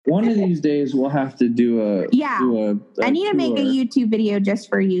One of these days we'll have to do a I need to make a YouTube video just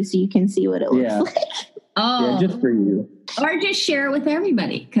for you so you can see what it looks like. Oh, yeah, just for you. Or just share it with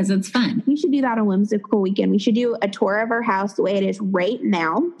everybody because it's fun. We should do that on Whimsical Weekend. We should do a tour of our house the way it is right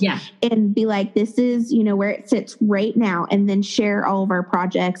now. Yeah. And be like, this is, where it sits right now. And then share all of our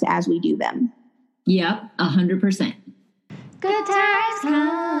projects as we do them. Yep, 100%. Good times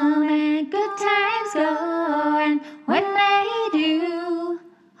come and good times go. And when they do,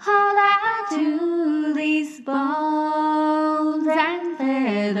 hold on to these bones and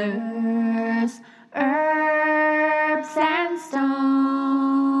feathers, herbs and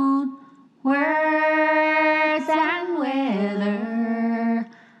stone, words and weather,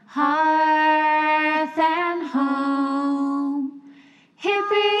 hearth and home.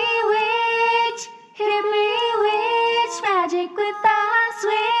 Hippie witch, magic with the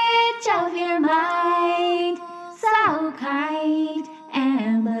switch of your mind, so kind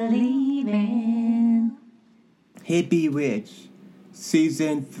and believing. Hippie Witch,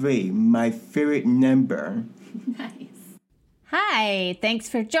 Season 3, my favorite number. Nice. Hi, thanks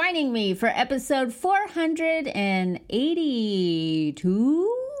for joining me for episode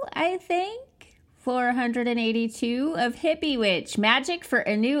 482, I think. 482 of Hippie Witch, Magic for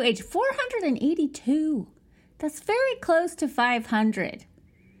a New Age. 482. That's very close to 500.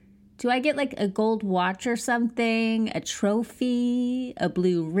 Do I get like a gold watch or something? A trophy? A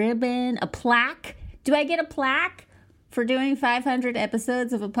blue ribbon? A plaque? Do I get a plaque for doing 500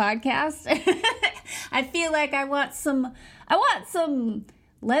 episodes of a podcast? I feel like I want some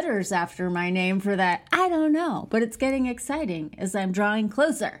letters after my name for that. I don't know, but it's getting exciting as I'm drawing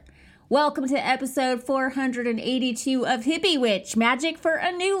closer. Welcome to episode 482 of Hippie Witch, Magic for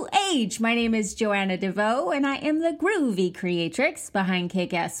a New Age. My name is Joanna DeVoe, and I am the groovy creatrix behind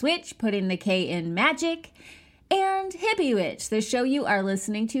Kick-Ass Switch, putting the K in Magic, and Hippie Witch, the show you are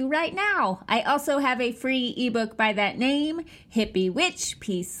listening to right now. I also have a free ebook by that name, Hippie Witch,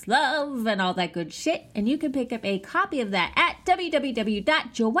 Peace, Love, and all that good shit, and you can pick up a copy of that at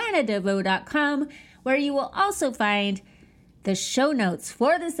www.joannadevoe.com, where you will also find the show notes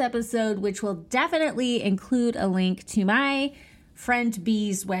for this episode, which will definitely include a link to my friend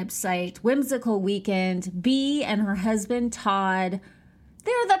B's website, Whimsical Weekend. B and her husband Todd,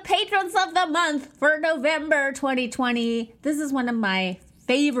 they're the patrons of the month for November 2020. This is one of my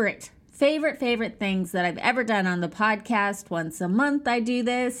favorite things that I've ever done on the podcast. Once a month I do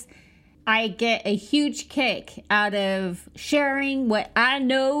this. I get a huge kick out of sharing what I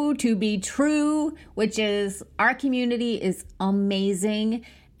know to be true, which is our community is amazing,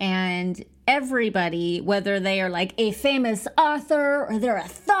 and everybody, whether they are like a famous author or they're a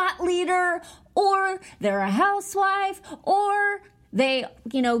thought leader or they're a housewife or they,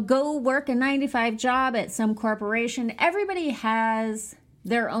 go work a 9-to-5 job at some corporation, everybody has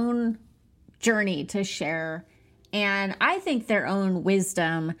their own journey to share, and I think their own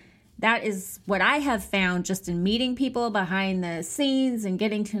wisdom. That is what I have found just in meeting people behind the scenes and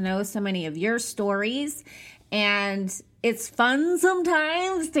getting to know so many of your stories. And it's fun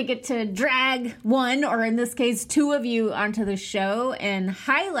sometimes to get to drag one, or in this case, two of you onto the show and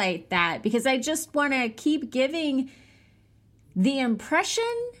highlight that, because I just want to keep giving the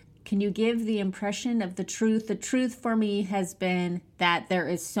impression. Can you give the impression of the truth? The truth for me has been that there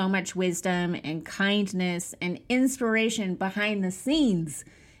is so much wisdom and kindness and inspiration behind the scenes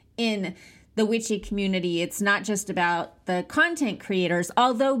in the witchy community. It's not just about the content creators,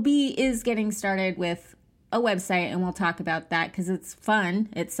 although B is getting started with a website, and we'll talk about that because it's fun.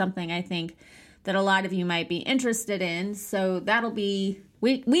 It's something I think that a lot of you might be interested in. So that'll be,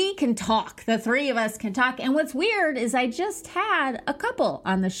 we can talk. The three of us can talk. And what's weird is I just had a couple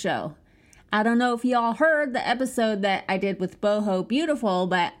on the show. I don't know if y'all heard the episode that I did with Boho Beautiful,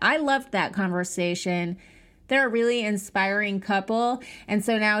 but I loved that conversation. They're a really inspiring couple. And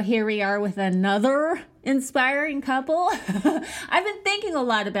so now here we are with another inspiring couple. I've been thinking a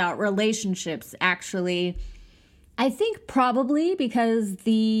lot about relationships, actually. I think probably because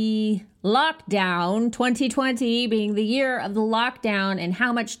the lockdown, 2020 being the year of the lockdown, and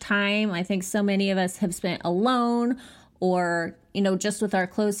how much time I think so many of us have spent alone or, just with our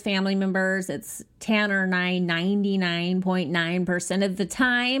close family members. It's 10 or 99.9% of the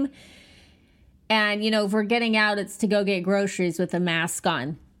time. And, if we're getting out, it's to go get groceries with a mask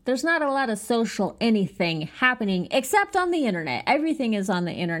on. There's not a lot of social anything happening except on the internet. Everything is on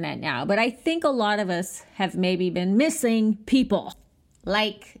the internet now. But I think a lot of us have maybe been missing people,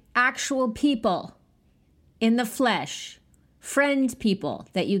 like actual people in the flesh, friend people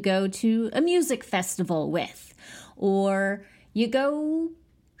that you go to a music festival with, or you go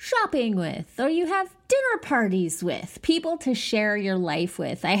shopping with, or you have dinner parties with, people to share your life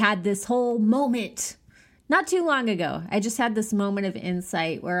with. I had this whole moment not too long ago. I just had this moment of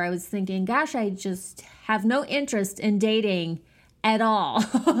insight where I was thinking, gosh, I just have no interest in dating at all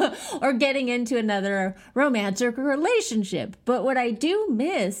or getting into another romantic relationship. But what I do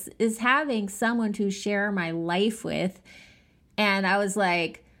miss is having someone to share my life with. And I was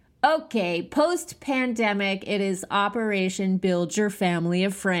like, okay, post-pandemic, it is Operation Build Your Family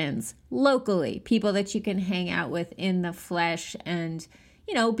of Friends locally, people that you can hang out with in the flesh and,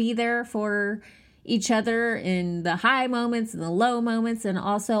 you know, be there for each other in the high moments and the low moments, and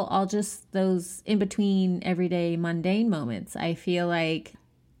also all just those in between everyday mundane moments. I feel like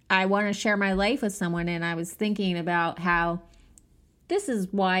I want to share my life with someone, and I was thinking about how this is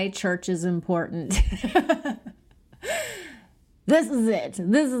why church is important. This is it.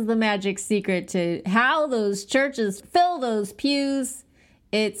 This is the magic secret to how those churches fill those pews.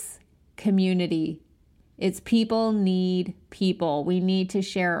 It's community. It's people need people. We need to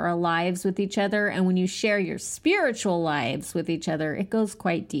share our lives with each other. And when you share your spiritual lives with each other, it goes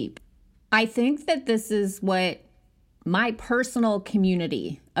quite deep. I think that this is what my personal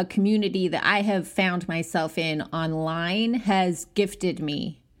community, a community that I have found myself in online, has gifted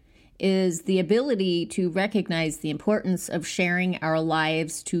me, is the ability to recognize the importance of sharing our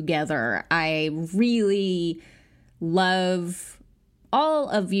lives together. I really love all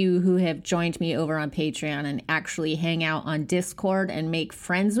of you who have joined me over on Patreon and actually hang out on Discord and make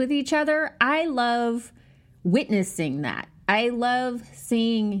friends with each other. I love witnessing that. I love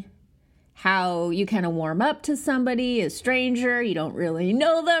seeing how you kind of warm up to somebody, a stranger, you don't really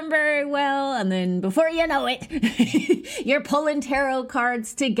know them very well, and then before you know it, you're pulling tarot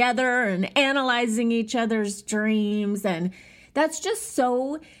cards together and analyzing each other's dreams, and that's just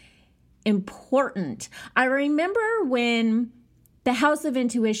so important. I remember when the House of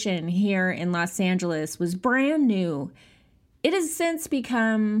Intuition here in Los Angeles was brand new. It has since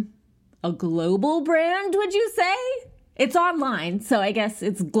become a global brand, would you say? It's online, so I guess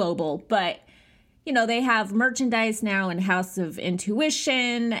it's global, but, you know, they have merchandise now in House of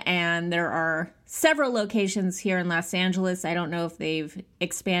Intuition, and there are several locations here in Los Angeles. I don't know if they've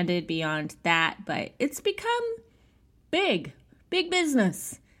expanded beyond that, but it's become big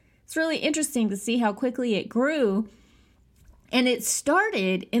business. It's really interesting to see how quickly it grew, and it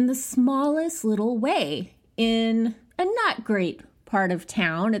started in the smallest little way in a not great part of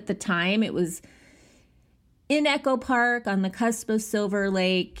town at the time. It was in Echo Park on the cusp of Silver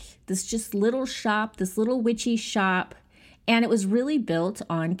Lake, this just little shop, this little witchy shop, and it was really built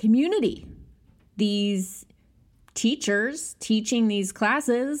on community. These teachers teaching these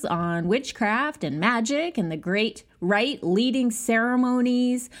classes on witchcraft and magic and the great rite, leading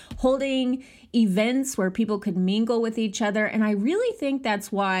ceremonies, holding events where people could mingle with each other, and I really think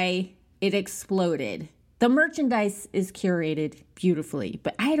that's why it exploded. The merchandise is curated beautifully,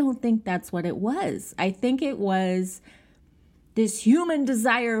 but I don't think that's what it was. I think it was this human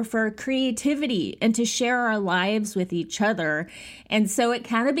desire for creativity and to share our lives with each other. And so it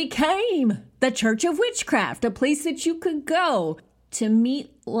kind of became the Church of Witchcraft, a place that you could go to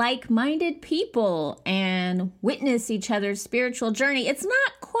meet like-minded people and witness each other's spiritual journey. It's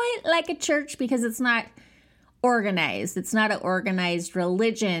not quite like a church because it's not organized. It's not an organized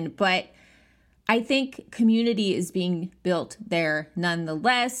religion, but I think community is being built there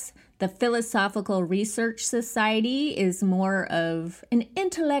nonetheless. The Philosophical Research Society is more of an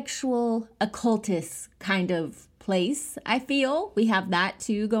intellectual, occultist kind of place, I feel. We have that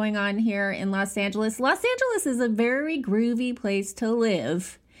too going on here in Los Angeles. Los Angeles is a very groovy place to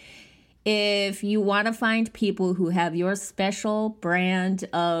live if you want to find people who have your special brand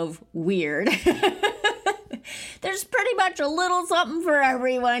of weird. There's pretty much a little something for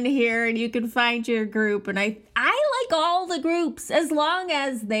everyone here, and you can find your group. And I like all the groups as long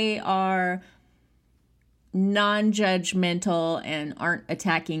as they are non-judgmental and aren't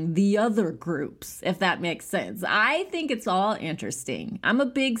attacking the other groups, if that makes sense. I think it's all interesting. I'm a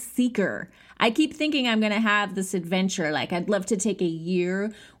big seeker. I keep thinking I'm going to have this adventure. Like, I'd love to take a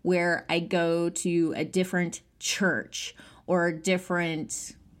year where I go to a different church or a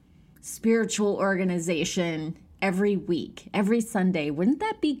different spiritual organization every week, every Sunday. Wouldn't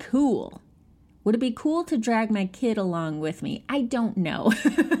that be cool? Would it be cool to drag my kid along with me? I don't know,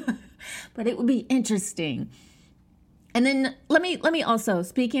 but it would be interesting. And then let me also,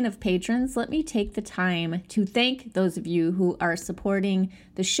 speaking of patrons, let me take the time to thank those of you who are supporting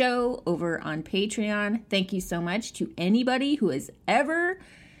the show over on Patreon. Thank you so much to anybody who has ever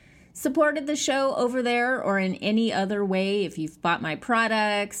supported the show over there or in any other way, if you've bought my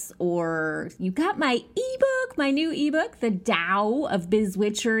products or you got my ebook, my new ebook, The Tao of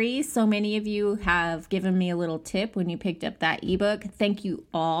Bizwitchery. So many of you have given me a little tip when you picked up that ebook. Thank you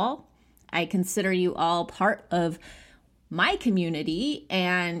all. I consider you all part of my community,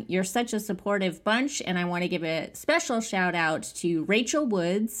 and you're such a supportive bunch. And I want to give a special shout out to Rachel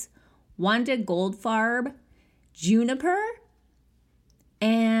Woods, Wanda Goldfarb, Juniper,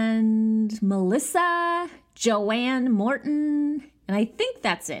 and Melissa, Joanne Morton, and I think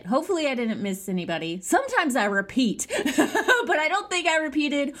that's it. Hopefully I didn't miss anybody. Sometimes I repeat, but I don't think I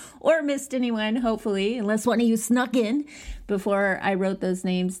repeated or missed anyone, hopefully, unless one of you snuck in before I wrote those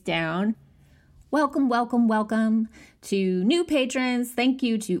names down. Welcome, welcome, welcome to new patrons. Thank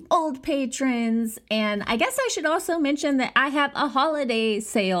you to old patrons. And I guess I should also mention that I have a holiday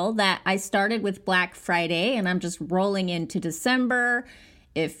sale that I started with Black Friday, and I'm just rolling into December.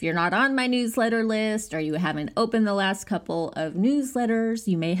 If you're not on my newsletter list or you haven't opened the last couple of newsletters,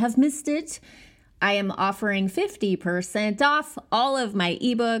 you may have missed it. I am offering 50% off all of my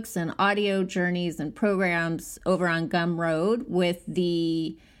ebooks and audio journeys and programs over on Gumroad with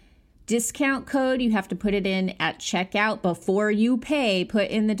the discount code. You have to put it in at checkout before you pay. Put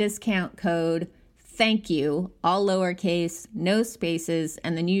in the discount code, thank you, all lowercase, no spaces,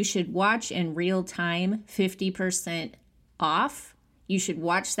 and then you should watch in real time 50% off. You should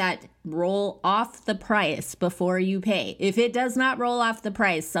watch that roll off the price before you pay. If it does not roll off the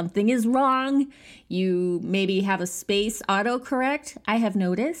price, something is wrong. You maybe have a space autocorrect, I have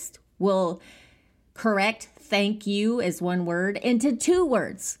noticed, will correct thank you as one word into two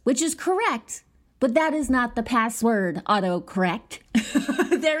words, which is correct, but that is not the password autocorrect.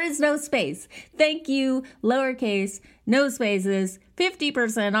 There is no space. Thank you, lowercase, no spaces,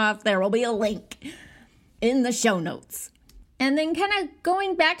 50% off. There will be a link in the show notes. And then kind of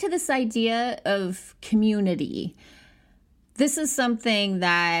going back to this idea of community. This is something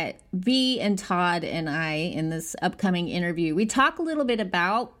that V and Todd and I, in this upcoming interview, we talk a little bit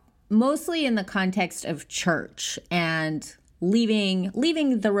about, mostly in the context of church and leaving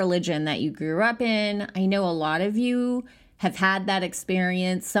the religion that you grew up in. I know a lot of you have had that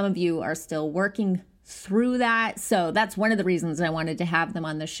experience. Some of you are still working through that. So that's one of the reasons I wanted to have them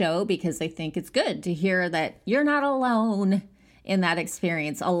on the show, because I think it's good to hear that you're not alone in that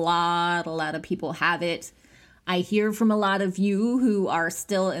experience. A lot of people have it. I hear from a lot of you who are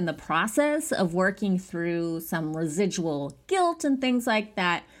still in the process of working through some residual guilt and things like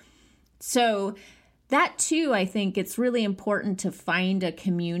that. So that too, I think it's really important to find a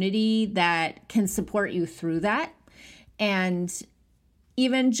community that can support you through that. And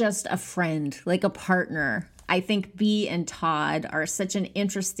even just a friend, like a partner. I think B and Todd are such an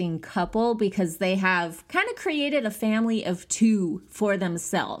interesting couple because they have kind of created a family of two for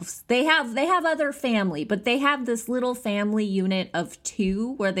themselves. They have other family, but they have this little family unit of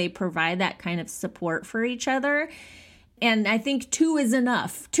two where they provide that kind of support for each other. And I think two is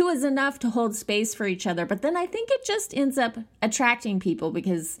enough. Two is enough to hold space for each other. But then I think it just ends up attracting people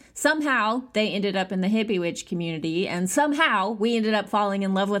because somehow they ended up in the hippie witch community and somehow we ended up falling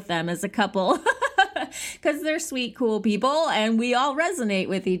in love with them as a couple because they're sweet, cool people and we all resonate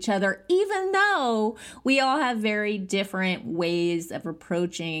with each other, even though we all have very different ways of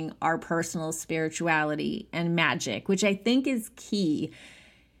approaching our personal spirituality and magic, which I think is key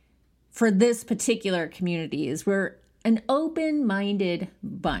for this particular community. Is we're an open-minded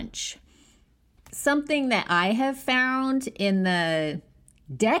bunch. Something that I have found in the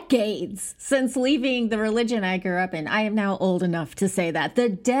decades since leaving the religion I grew up in, I am now old enough to say that, the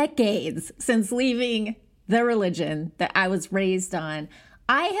decades since leaving the religion that I was raised on,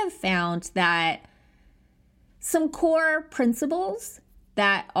 I have found that some core principles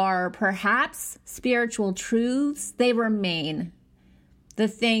that are perhaps spiritual truths, they remain. The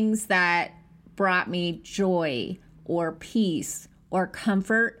things that brought me joy or peace or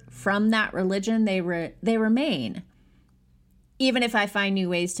comfort from that religion, they remain, even if I find new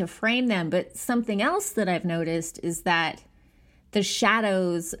ways to frame them. But something else that I've noticed is that the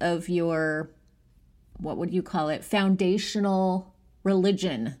shadows of your, what would you call it, foundational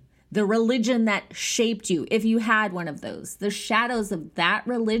religion, the religion that shaped you, if you had one of those, the shadows of that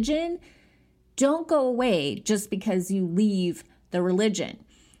religion don't go away just because you leave the religion.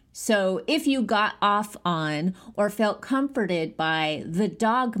 So if you got off on or felt comforted by the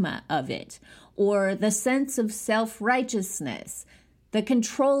dogma of it, or the sense of self-righteousness, the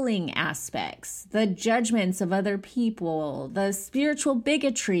controlling aspects, the judgments of other people, the spiritual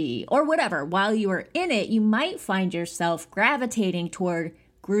bigotry, or whatever, while you are in it, you might find yourself gravitating toward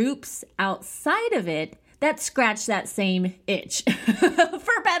groups outside of it that scratch that same itch,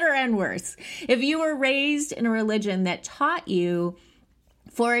 for better and worse. If you were raised in a religion that taught you,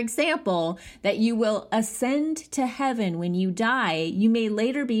 for example, that you will ascend to heaven when you die, you may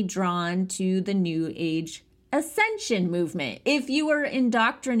later be drawn to the New Age ascension movement. If you were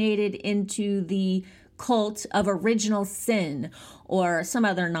indoctrinated into the cult of original sin or some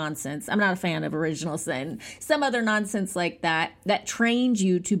other nonsense, I'm not a fan of original sin, some other nonsense like that, that trained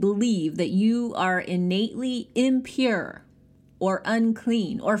you to believe that you are innately impure or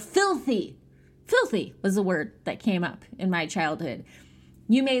unclean or filthy. Filthy was a word that came up in my childhood.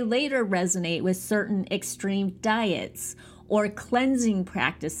 You may later resonate with certain extreme diets or cleansing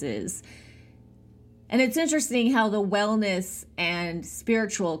practices. And it's interesting how the wellness and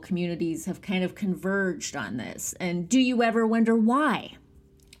spiritual communities have kind of converged on this. And do you ever wonder why?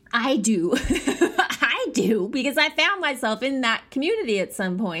 I do. I do, because I found myself in that community at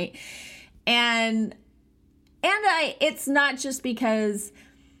some point. And it's not just because,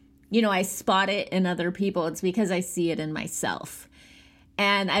 I spot it in other people. It's because I see it in myself.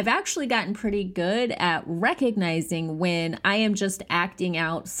 And I've actually gotten pretty good at recognizing when I am just acting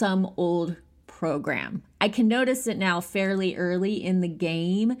out some old program. I can notice it now fairly early in the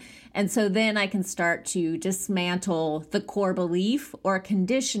game. And so then I can start to dismantle the core belief or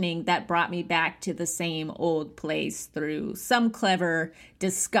conditioning that brought me back to the same old place through some clever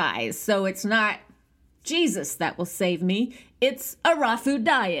disguise. So it's not Jesus that will save me. It's a raw food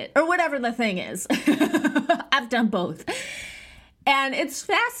diet or whatever the thing is. I've done both. And it's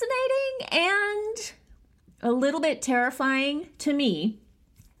fascinating and a little bit terrifying to me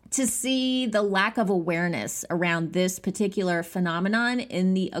to see the lack of awareness around this particular phenomenon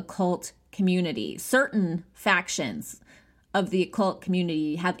in the occult community. Certain factions of the occult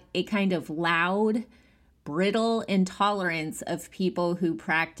community have a kind of loud, brittle intolerance of people who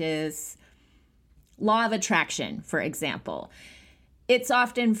practice law of attraction, for example. It's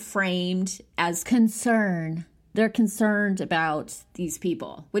often framed as concern. They're concerned about these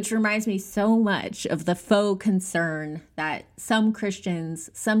people, which reminds me so much of the faux concern that some Christians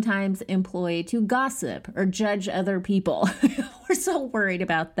sometimes employ to gossip or judge other people. We're so worried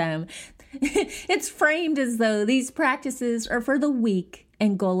about them. It's framed as though these practices are for the weak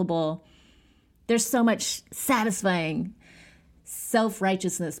and gullible. There's so much satisfying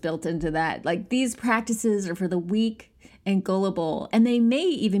self-righteousness built into that. Like, these practices are for the weak and gullible, and they may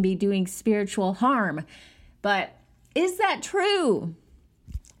even be doing spiritual harm. But is that true?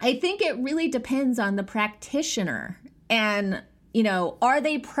 I think it really depends on the practitioner. And, are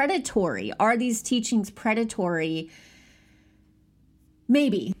they predatory? Are these teachings predatory?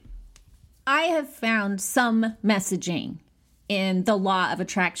 Maybe. I have found some messaging in the law of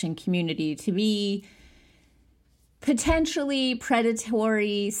attraction community to be potentially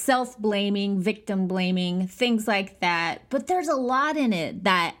predatory, self-blaming, victim-blaming, things like that. But there's a lot in it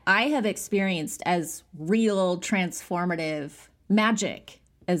that I have experienced as real transformative magic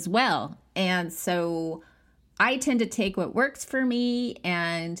as well. And so I tend to take what works for me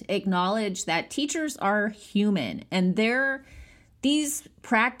and acknowledge that teachers are human, and these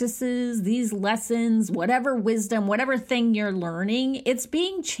practices, these lessons, whatever wisdom, whatever thing you're learning, it's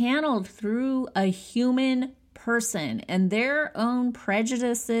being channeled through a human person, and their own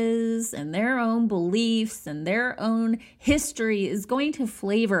prejudices and their own beliefs and their own history is going to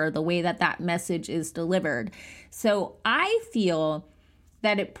flavor the way that message is delivered. So I feel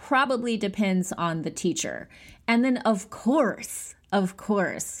that it probably depends on the teacher. And then of course,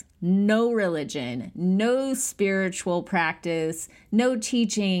 no religion, no spiritual practice, no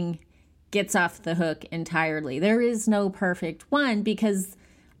teaching gets off the hook entirely. There is no perfect one, because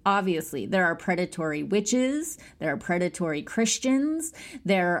obviously, there are predatory witches, there are predatory Christians,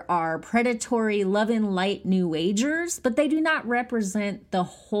 there are predatory love and light New Agers, but they do not represent the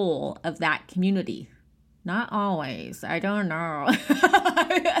whole of that community. Not always. I don't know.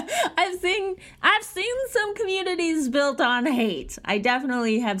 I've seen some communities built on hate. I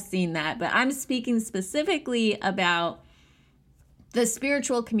definitely have seen that, but I'm speaking specifically about the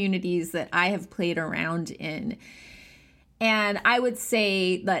spiritual communities that I have played around in. And I would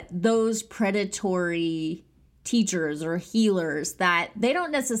say that those predatory teachers or healers, that they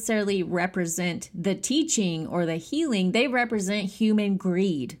don't necessarily represent the teaching or the healing. They represent human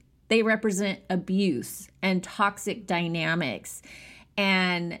greed. They represent abuse and toxic dynamics.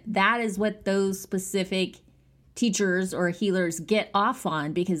 And that is what those specific teachers or healers get off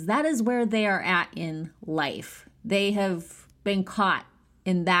on, because that is where they are at in life. They have been caught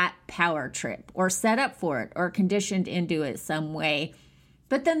in that power trip, or set up for it, or conditioned into it some way.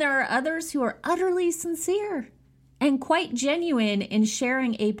 But then there are others who are utterly sincere and quite genuine in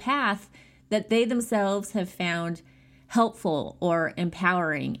sharing a path that they themselves have found helpful or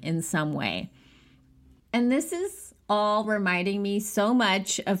empowering in some way. And this is all reminding me so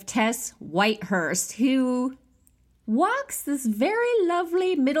much of Tess Whitehurst, who walks this very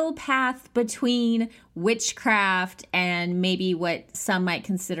lovely middle path between witchcraft and maybe what some might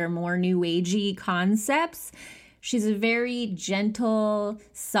consider more new agey concepts. She's a very gentle,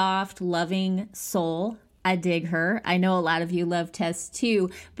 soft, loving soul. I dig her. I know a lot of you love Tess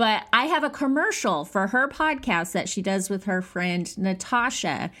too, but I have a commercial for her podcast that she does with her friend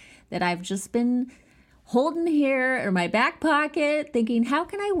Natasha that I've just been holding here in my back pocket, thinking, how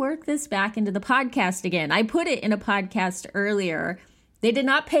can I work this back into the podcast again? I put it in a podcast earlier. They did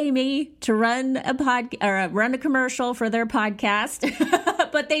not pay me to run a commercial for their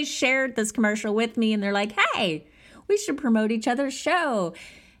podcast, but they shared this commercial with me, and they're like, hey, we should promote each other's show.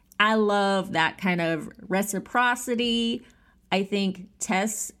 I love that kind of reciprocity. I think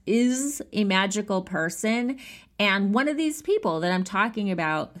Tess is a magical person, and one of these people that I'm talking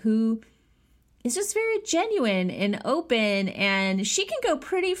about who is just very genuine and open, and she can go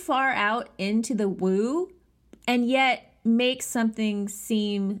pretty far out into the woo and yet make something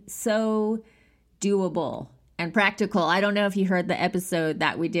seem so doable and practical. I don't know if you heard the episode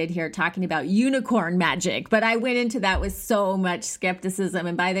that we did here talking about unicorn magic, but I went into that with so much skepticism,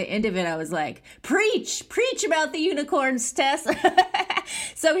 and by the end of it, I was like, preach about the unicorns, Tess.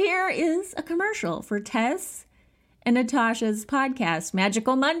 So here is a commercial for Tess and Natasha's podcast,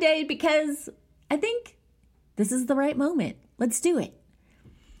 Magical Monday, because I think this is the right moment. Let's do it.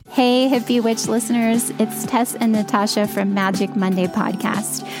 Hey, Hippie Witch listeners, it's Tess and Natasha from Magic Monday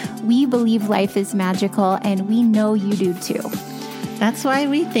podcast. We believe life is magical, and we know you do too. That's why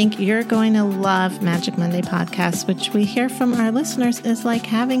we think you're going to love Magic Monday podcast, which we hear from our listeners is like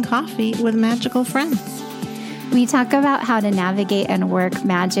having coffee with magical friends. We talk about how to navigate and work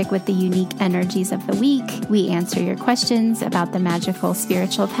magic with the unique energies of the week. We answer your questions about the magical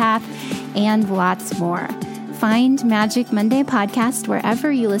spiritual path and lots more. Find Magic Monday podcast wherever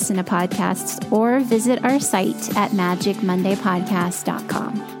you listen to podcasts, or visit our site at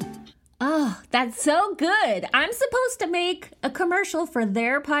magicmondaypodcast.com. Oh, that's so good. I'm supposed to make a commercial for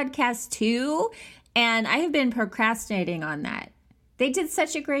their podcast too, and I have been procrastinating on that. They did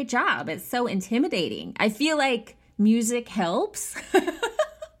such a great job. It's so intimidating. I feel like music helps.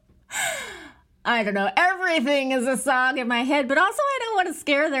 I don't know. Everything is a song in my head, but also I don't want to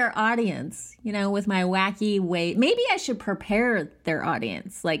scare their audience, with my wacky way. Maybe I should prepare their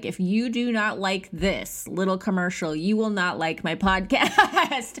audience. Like, if you do not like this little commercial, you will not like my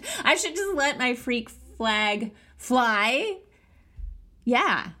podcast. I should just let my freak flag fly.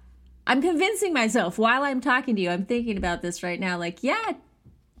 Yeah. I'm convincing myself while I'm talking to you. I'm thinking about this right now. Like, yeah,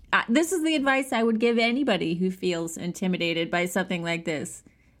 this is the advice I would give anybody who feels intimidated by something like this.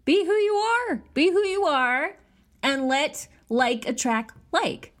 Be who you are. Be who you are, and let like attract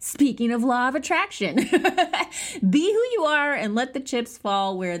like. Speaking of law of attraction, be who you are and let the chips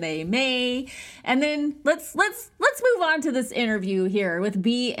fall where they may. And then let's move on to this interview here with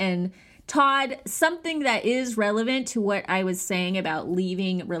Bea and Todd. Something that is relevant to what I was saying about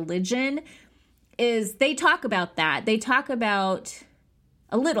leaving religion is they talk about that. They talk about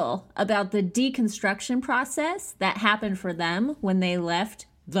a little about the deconstruction process that happened for them when they left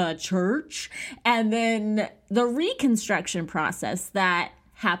the church, and then the reconstruction process that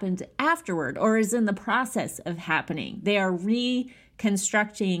happened afterward, or is in the process of happening. They are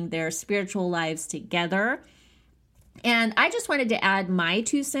reconstructing their spiritual lives together. And I just wanted to add my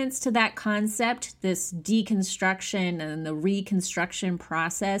 2 cents to that concept, this deconstruction and the reconstruction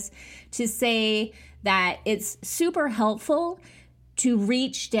process, to say that it's super helpful to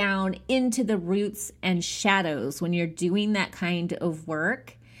reach down into the roots and shadows when you're doing that kind of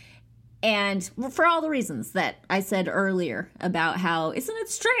work. And for all the reasons that I said earlier about how, isn't it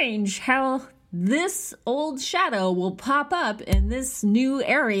strange how this old shadow will pop up in this new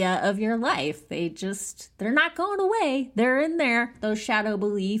area of your life. They're not going away. They're in there, those shadow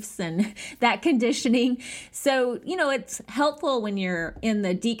beliefs and that conditioning. So, it's helpful when you're in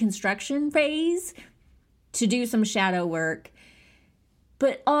the deconstruction phase to do some shadow work,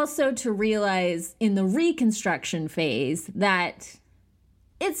 but also to realize in the reconstruction phase that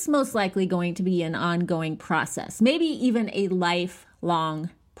it's most likely going to be an ongoing process, maybe even a lifelong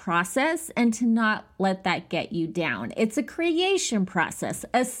process, and to not let that get you down. It's a creation process,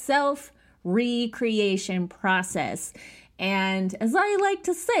 a self-recreation process. And as I like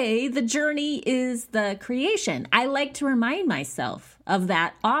to say, the journey is the creation. I like to remind myself of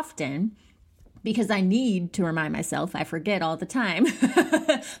that often, because I need to remind myself. I forget all the time.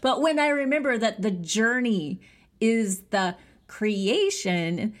 But when I remember that the journey is the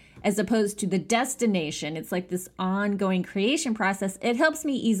creation, as opposed to the destination. It's like this ongoing creation process. It helps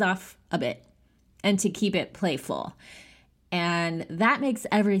me ease off a bit and to keep it playful. And that makes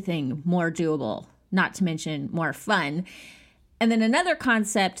everything more doable, not to mention more fun. And then another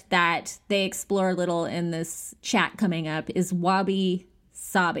concept that they explore a little in this chat coming up is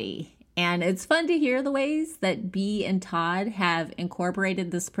wabi-sabi. And it's fun to hear the ways that Bee and Todd have incorporated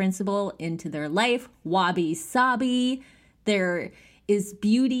this principle into their life. Wabi-sabi. There is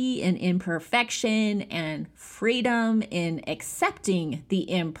beauty in imperfection and freedom in accepting the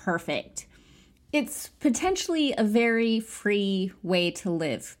imperfect. It's potentially a very free way to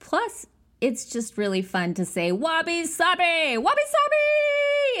live. Plus, it's just really fun to say wabi-sabi,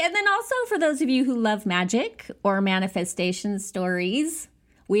 wabi-sabi. And then also for those of you who love magic or manifestation stories,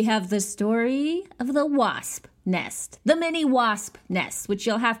 we have the story of the wasp nest, the mini wasp nest, which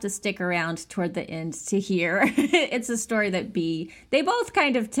you'll have to stick around toward the end to hear. It's a story that they both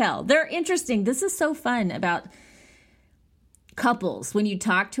kind of tell. They're interesting. This is so fun about couples. When you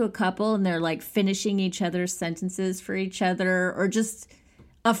talk to a couple and they're like finishing each other's sentences for each other or just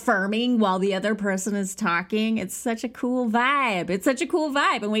affirming while the other person is talking. It's such a cool vibe.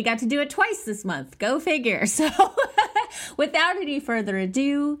 And we got to do it twice this month. Go figure. So without any further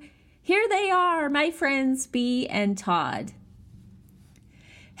ado, here they are, my friends Bee and Todd.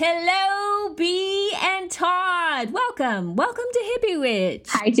 Hello, Bee and Todd. Welcome to Hippie Witch.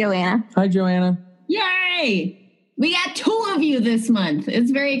 Hi, Joanna. Hi, Joanna. Yay! We got 2 of you this month. It's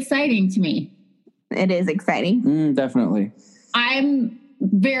very exciting to me. It is exciting. Definitely. I'm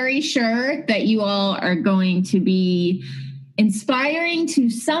very sure that you all are going to be inspiring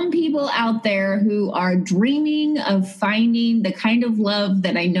to some people out there who are dreaming of finding the kind of love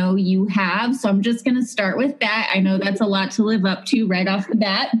that I know you have. So I'm just going to start with that. I know that's a lot to live up to right off the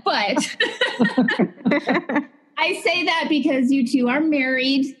bat, but I say that because you two are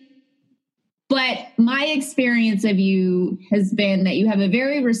married. But my experience of you has been that you have a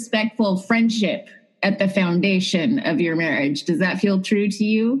very respectful friendship at the foundation of your marriage. Does that feel true to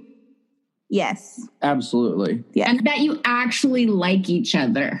you? Yes. Absolutely. Yeah. And that you actually like each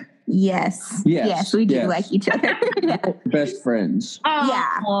other. Yes. Yes. Yes, we do like each other. Best friends.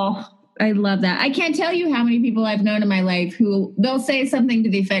 Oh, I love that. I can't tell you how many people I've known in my life who they'll say something to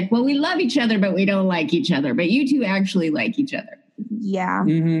the effect, well, we love each other, but we don't like each other. But you two actually like each other. Yeah.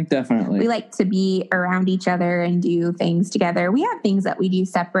 Definitely. We like to be around each other and do things together. We have things that we do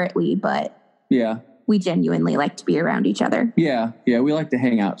separately, but we genuinely like to be around each other. Yeah. We like to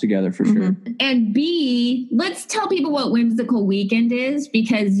hang out together for sure. And B, let's tell people what Whimsical Weekend is,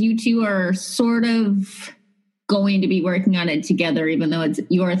 because you two are sort of going to be working on it together, even though it's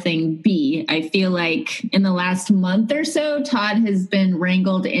your thing, B. I feel like in the last month or so, Todd has been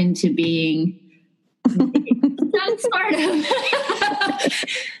wrangled into being some sort of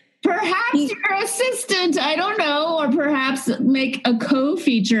perhaps your assistant, I don't know, or perhaps make a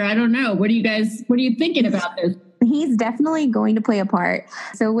co-feature. I don't know. What are you thinking about this? He's definitely going to play a part.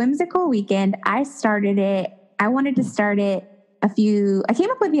 So Whimsical Weekend, I wanted to start it I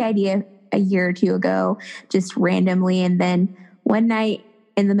came up with the idea a year or two ago, just randomly. And then one night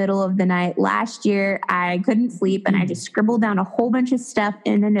in the middle of the night last year, I couldn't sleep and I just scribbled down a whole bunch of stuff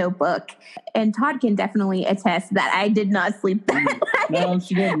in a notebook. And Todd can definitely attest that I did not sleep that night. No,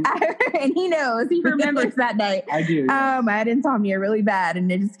 she didn't. And he knows, he remembers that night. I do. Yeah. I had insomnia really bad and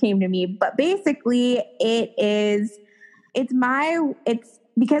it just came to me. But basically it's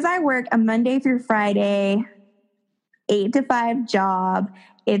because I work a Monday through Friday, 8 to 5 job.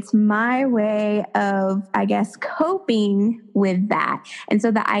 It's my way of, I guess, coping with that. And so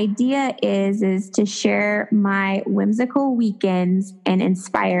the idea is to share my whimsical weekends and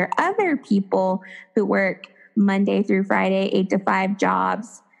inspire other people who work Monday through Friday, 8 to 5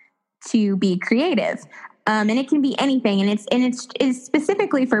 jobs to be creative. And it can be anything. And it's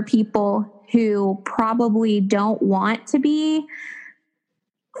specifically for people who probably don't want to be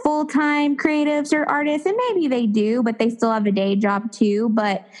full-time creatives or artists, and maybe they do, but they still have a day job too.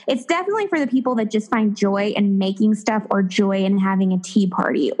 But it's definitely for the people that just find joy in making stuff, or joy in having a tea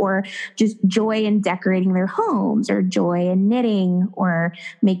party, or just joy in decorating their homes, or joy in knitting or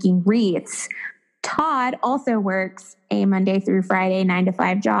making wreaths. Todd also works a Monday through Friday 9 to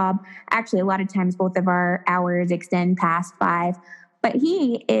 5 job. Actually, a lot of times both of our hours extend past 5. But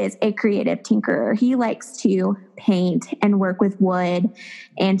he is a creative tinkerer. He likes to paint and work with wood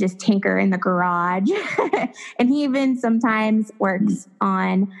and just tinker in the garage. And he even sometimes works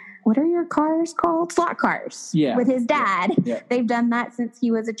on, what are your cars called? Slot cars. Yeah. With his dad. Yeah. They've done that since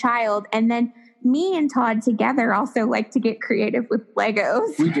he was a child. And then me and Todd together also like to get creative with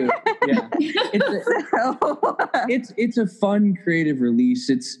Legos. We do, yeah. It's a fun creative release.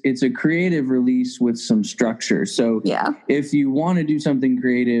 It's a creative release with some structure. So yeah, if you want to do something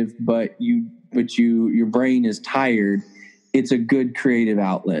creative, but your brain is tired, it's a good creative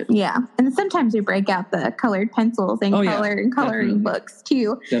outlet. Yeah. And sometimes we break out the colored pencils and coloring definitely. books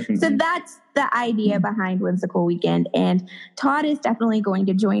too. Definitely. So that's the idea behind Whimsical Weekend. And Todd is definitely going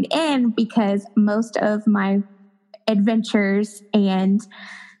to join in because most of my adventures and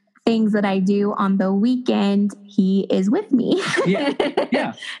things that I do on the weekend, he is with me.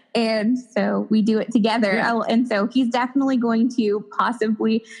 Yeah. And so we do it together. Yeah. And so he's definitely going to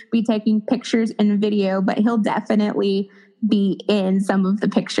possibly be taking pictures and video, but he'll definitely be in some of the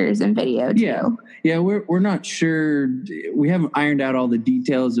pictures and video too. Yeah, we're not sure. We haven't ironed out all the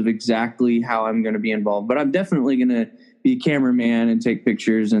details of exactly how I'm going to be involved, but I'm definitely going to be a cameraman and take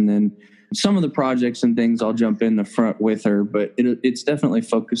pictures, and then some of the projects and things I'll jump in the front with her, but it's definitely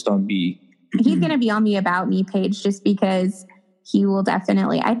focused on B. He's going to be on the About Me page just because he will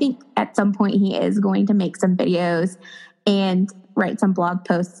definitely, I think at some point he is going to make some videos and write some blog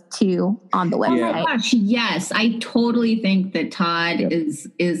posts too on the website. Oh my gosh, yes. I totally think that Todd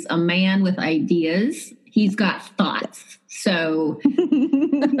is a man with ideas. He's got thoughts. So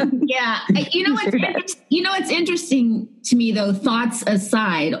yeah, what's interesting to me though, thoughts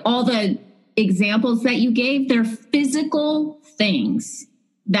aside, all the examples that you gave, they're physical things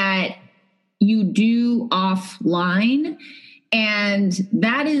that you do offline. And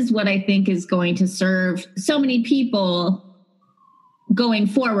that is what I think is going to serve so many people going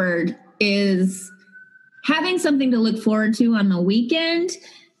forward, is having something to look forward to on the weekend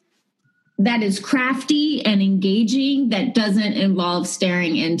that is crafty and engaging, that doesn't involve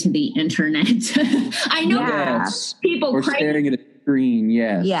staring into the internet. I know people or staring at a screen.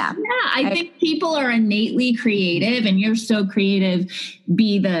 Yes. Yeah. I think people are innately creative, and you're so creative.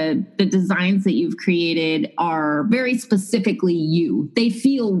 The designs that you've created are very specifically you. They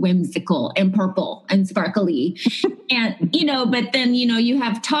feel whimsical and purple and sparkly. And, but then, you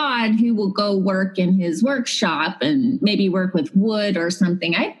have Todd who will go work in his workshop and maybe work with wood or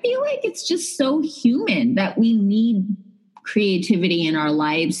something. I feel like it's just so human that we need creativity in our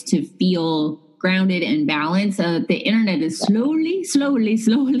lives to feel grounded and balanced. The internet is slowly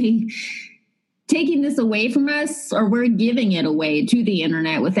taking this away from us, or we're giving it away to the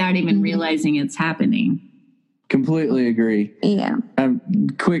internet without even realizing it's happening. Completely agree. Yeah.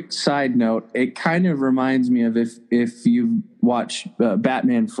 Quick side note, it kind of reminds me of if you watch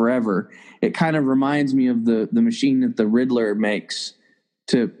Batman Forever, it kind of reminds me of the machine that the Riddler makes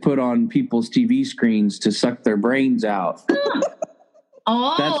to put on people's TV screens to suck their brains out.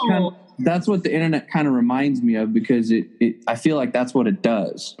 Oh, that's what the internet kind of reminds me of, because I feel like that's what it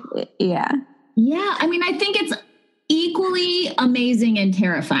does. Yeah. Yeah. I mean, I think it's equally amazing and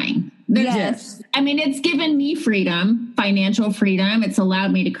terrifying. Yes. I mean, it's given me freedom, financial freedom. It's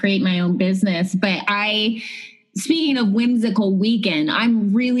allowed me to create my own business. But speaking of Whimsical Weekend,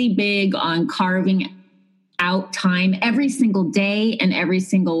 I'm really big on carving out time every single day and every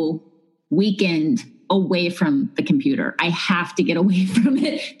single weekend away from the computer. I have to get away from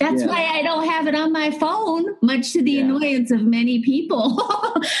it. That's why I don't have it on my phone, much to the annoyance of many people.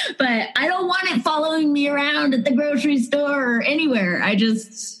 But I don't want it following me around at the grocery store or anywhere.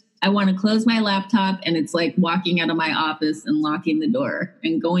 I want to close my laptop, and it's like walking out of my office and locking the door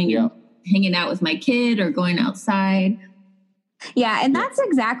and going and hanging out with my kid or going outside. Yeah, and that's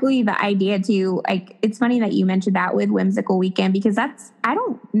exactly the idea too. Like, it's funny that you mentioned that with Whimsical Weekend, because I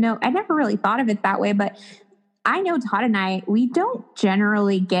don't know, I never really thought of it that way, but I know Todd and I, we don't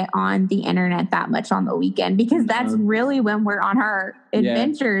generally get on the internet that much on the weekend, because that's really when we're on our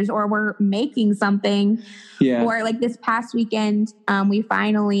adventures or we're making something. Yeah. Or like this past weekend, we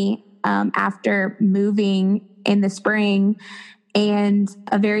finally, after moving in the spring and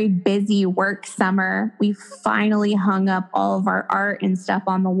a very busy work summer, we finally hung up all of our art and stuff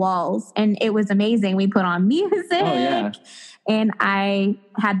on the walls. And it was amazing. We put on music and I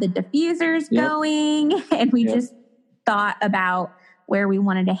had the diffusers going, and we just thought about where we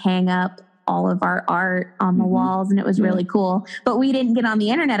wanted to hang up all of our art on the walls. And it was really cool, but we didn't get on the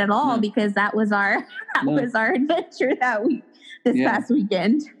internet at all because that was our adventure this past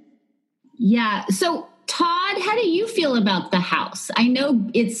weekend. Yeah. So Todd, how do you feel about the house? I know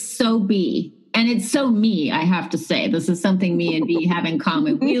it's so B and it's so me, I have to say. This is something me and B have in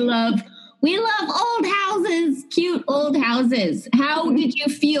common. We love old houses, cute old houses. How did you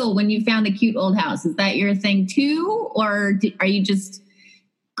feel when you found a cute old house? Is that your thing too? Or are you just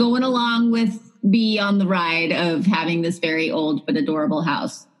going along with B on the ride of having this very old but adorable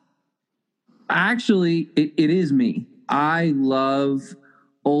house? Actually, it is me. I love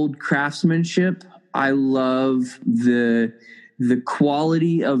old craftsmanship. I love the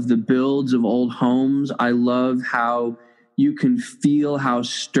quality of the builds of old homes. I love how you can feel how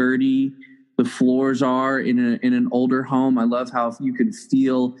sturdy the floors are in an older home. I love how you can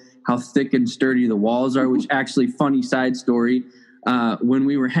feel how thick and sturdy the walls are, which actually, funny side story, when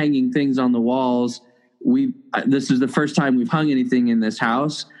we were hanging things on the walls, this is the first time we've hung anything in this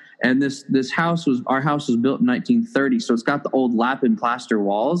house. And our house was built in 1930. So it's got the old lap and plaster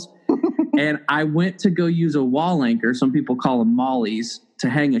walls. And I went to go use a wall anchor. Some people call them mollies, to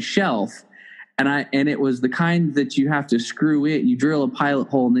hang a shelf. And it was the kind that you have to screw it. You drill a pilot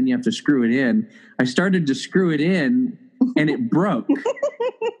hole and then you have to screw it in. I started to screw it in and it broke.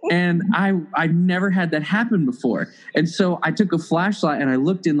 And I've never had that happen before. And so I took a flashlight and I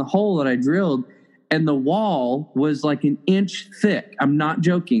looked in the hole that I drilled, and the wall was like an inch thick. I'm not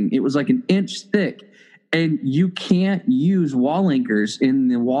joking. It was like an inch thick. And you can't use wall anchors in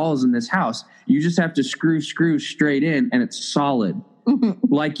the walls in this house. You just have to screw straight in, and it's solid.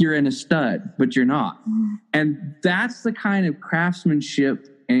 Like you're in a stud, but you're not. And that's the kind of craftsmanship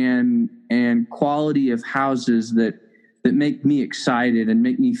and quality of houses that make me excited and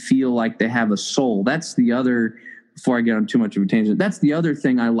make me feel like they have a soul. That's the other, before I get on too much of a tangent, that's the other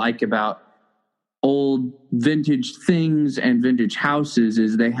thing I like about old vintage things and vintage houses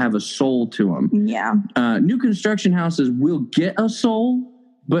is they have a soul to them. Yeah. New construction houses will get a soul,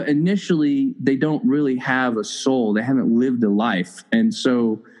 but initially they don't really have a soul. They haven't lived a life. And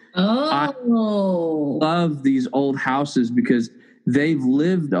so I love these old houses because they've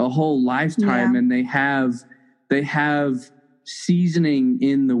lived a whole lifetime, and they have seasoning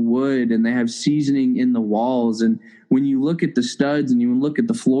in the wood, and they have seasoning in the walls. And when you look at the studs and you look at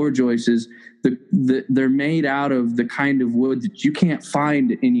the floor joists, they're made out of the kind of wood that you can't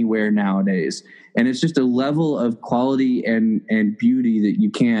find anywhere nowadays. And it's just a level of quality and beauty that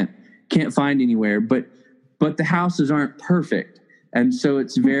you can't find anywhere. But the houses aren't perfect. And so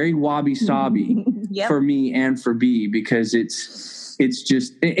it's very wabi-sabi for me and for B, because it's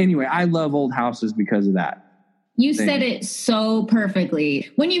just, anyway, I love old houses because of that. You said it so perfectly.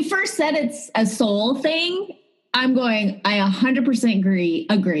 When you first said it's a soul thing, I'm going, I 100%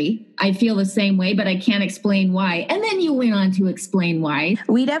 agree. I feel the same way, but I can't explain why. And then you went on to explain why.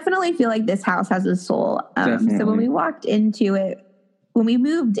 We definitely feel like this house has a soul. So when we walked into it, when we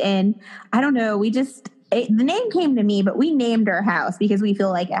moved in, I don't know, the name came to me, but we named our house because we feel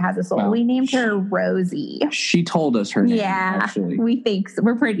like it has a soul. Wow. We named her Rosie. She told us her name, actually. We think so.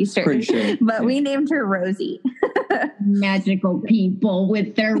 We're pretty sure. But we named her Rosie. Magical people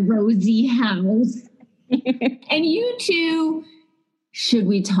with their Rosie house. And you two, should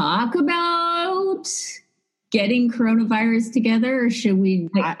we talk about getting coronavirus together, or should we?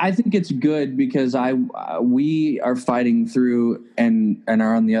 I think it's good because we are fighting through and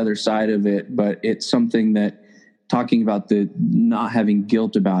are on the other side of it, but it's something that talking about the not having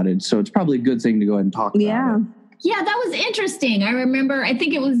guilt about it. So it's probably a good thing to go ahead and talk about it. Yeah, that was interesting. I remember, I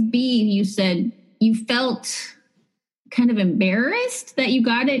think it was B, you said you felt kind of embarrassed that you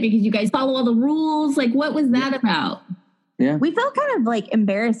got it because you guys follow all the rules. Like, what was that about? Yeah. We felt kind of like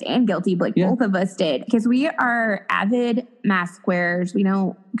embarrassed and guilty, but both of us did, because we are avid mask wearers. We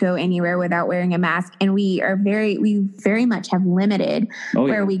don't go anywhere without wearing a mask, and we very much have limited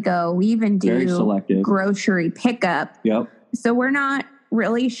where we go. We even do grocery pickup. Yep. So we're not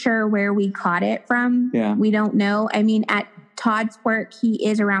really sure where we caught it from. Yeah. We don't know. I mean, at Todd's work, he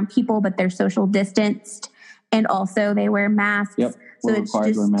is around people, but they're social distanced, and also they wear masks. Yep. So it's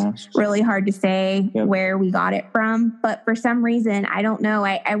just really hard to say where we got it from. But for some reason, I don't know.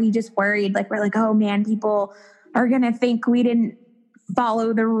 We just worried. Like, we're like, oh man, people are going to think we didn't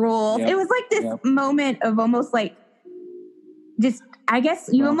follow the rules. It was like this moment of almost like, just, I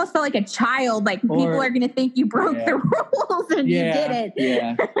guess you almost felt like a child. Like, people are going to think you broke the rules and you didn't.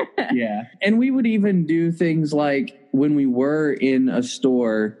 Yeah. And we would even do things like when we were in a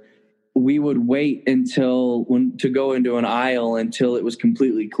store, we would wait to go into an aisle until it was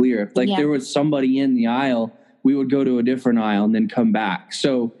completely clear. If there was somebody in the aisle, we would go to a different aisle and then come back.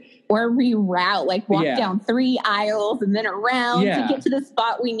 So, or reroute, like walk down 3 aisles and then around to get to the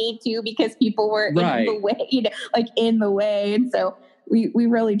spot we need to, because people were in the way, in the way. And so we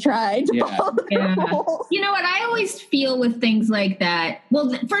really tried to follow the rules. You know what? I always feel with things like that.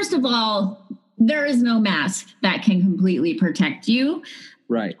 Well, first of all, there is no mask that can completely protect you.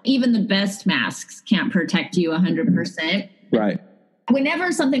 Right. Even the best masks can't protect you 100%. Right. Whenever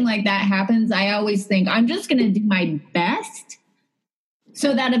something like that happens, I always think I'm just going to do my best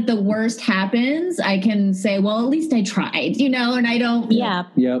So that if the worst happens, I can say, well, at least I tried, and I don't. Yeah.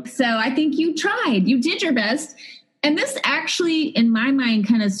 Yep. So I think you tried. You did your best. And this actually, in my mind,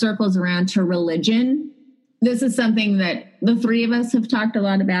 kind of circles around to religion. This is something that the three of us have talked a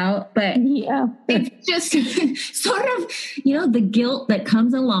lot about, but it's just sort of, the guilt that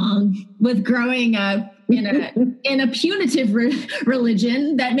comes along with growing up in a punitive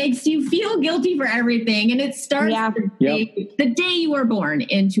religion that makes you feel guilty for everything. And it starts the day you were born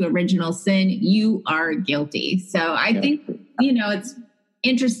into original sin, you are guilty. So I think, it's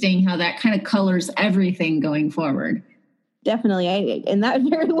interesting how that kind of colors everything going forward. Definitely. And that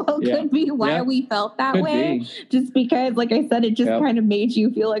very well could be why we felt that way. Just because, like I said, it just kind of made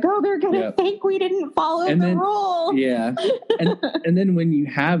you feel like, oh, they're going to think we didn't follow the rule. Yeah. And then when you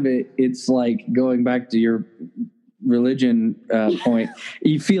have it, it's like going back to your religion point,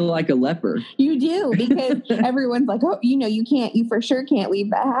 you feel like a leper. You do, because everyone's like, oh, you for sure can't leave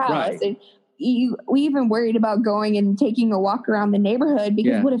the house. Right. And we even worried about going and taking a walk around the neighborhood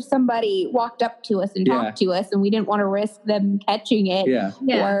because what if somebody walked up to us and talked to us and we didn't want to risk them catching it?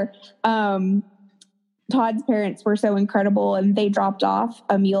 Or Todd's parents were so incredible and they dropped off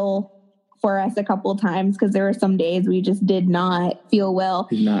a meal for us a couple of times because there were some days we just did not feel well.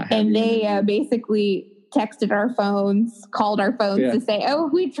 And they basically texted our phones, called our phones to say, oh,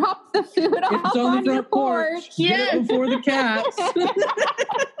 we dropped the food off on your porch. Get it before the cats.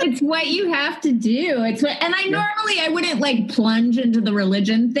 It's what you have to do. And normally I wouldn't like plunge into the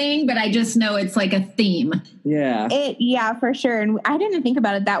religion thing, but I just know it's like a theme. Yeah, for sure. And I didn't think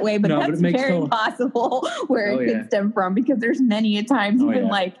about it that way, but that's very possible where it could stem from, because there's many a times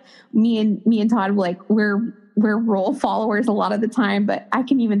like me and Todd, like we're rule followers a lot of the time, but I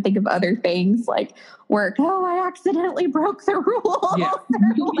can even think of other things like work. Oh, I accidentally broke the rule. Yeah.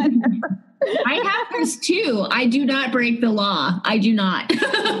 I have this too. I do not break the law. I do not.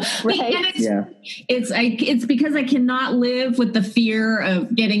 Right. And it's because I cannot live with the fear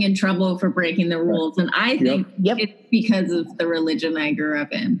of getting in trouble for breaking the rules. And I think it's because of the religion I grew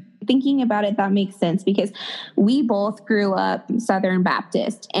up in. Thinking about it, that makes sense because we both grew up Southern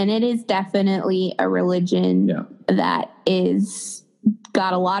Baptist, and it is definitely a religion that is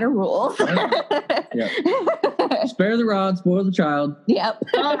got a lot of rules. Spare the rod, spoil the child. Yep.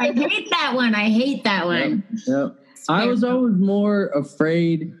 Oh, I hate that one. Yep. I was always more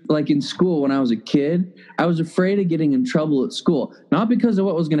afraid, like in school when I was a kid, I was afraid of getting in trouble at school. Not because of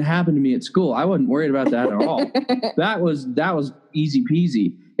what was going to happen to me at school. I wasn't worried about that at all. That was easy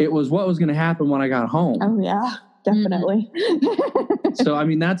peasy. It was what was going to happen when I got home. Oh, yeah, definitely. So, I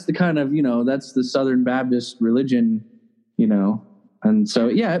mean, that's the kind of, that's the Southern Baptist religion, And so,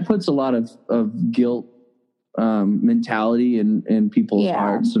 it puts a lot of guilt mentality in people's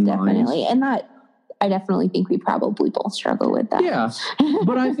hearts and minds. And that, I definitely think we probably both struggle with that. Yeah.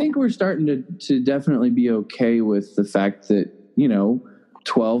 But I think we're starting to definitely be okay with the fact that,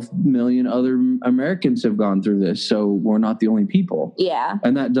 12 million other Americans have gone through this. So we're not the only people. Yeah.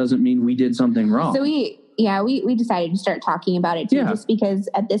 And that doesn't mean we did something wrong. So we decided to start talking about it too, just because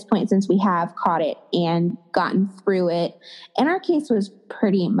at this point, since we have caught it and gotten through it, and our case was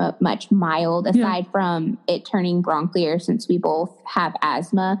pretty much mild aside from it turning bronchial since we both have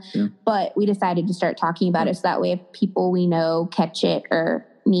asthma, but we decided to start talking about it so that way if people we know catch it or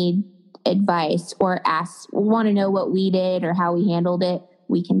need advice or want to know what we did or how we handled it,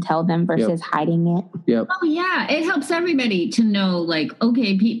 we can tell them versus hiding it. Yep. Oh yeah. It helps everybody to know, like,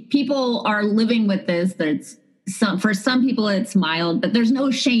 okay, people are living with this. For some people it's mild, but there's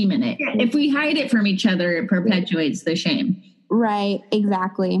no shame in it. If we hide it from each other, it perpetuates the shame. Right.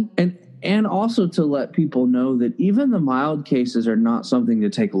 Exactly. And also to let people know that even the mild cases are not something to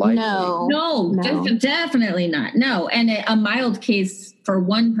take lightly. No, definitely not. No. And a mild case for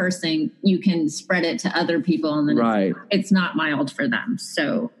one person, you can spread it to other people and then it's not mild for them.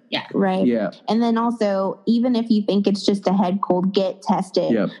 So yeah. Right. Yeah. And then also, even if you think it's just a head cold, get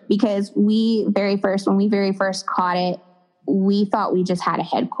tested because when we very first caught it, we thought we just had a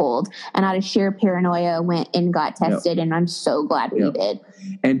head cold, and out of sheer paranoia went and got tested. And I'm so glad we did.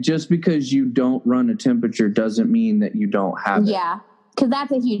 And just because you don't run a temperature doesn't mean that you don't have it. Yeah. Because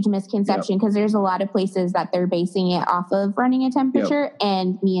that's a huge misconception because there's a lot of places that they're basing it off of running a temperature.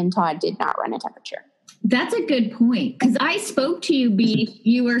 And me and Todd did not run a temperature. That's a good point. Because I spoke to you, B.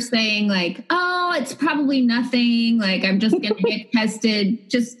 You were saying like, oh, it's probably nothing. Like, I'm just going to get tested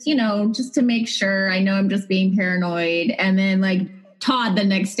just to make sure. I know I'm just being paranoid. And then like Todd the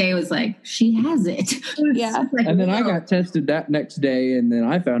next day was like, she has it. Yeah. Like, and then I got tested that next day and then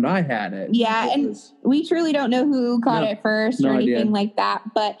I found I had it. Yeah. And we truly don't know who caught it first or anything like that.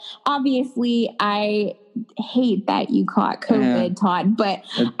 But obviously I hate that you caught COVID, Todd, but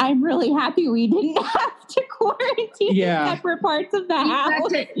I'm really happy we didn't have to quarantine separate parts of the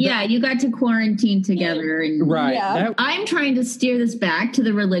house. You got to quarantine together. And right. Yeah. I'm trying to steer this back to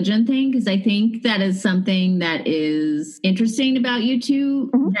the religion thing because I think that is something that is interesting about you two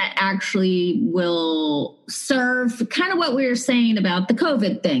that actually will serve kind of what we were saying about the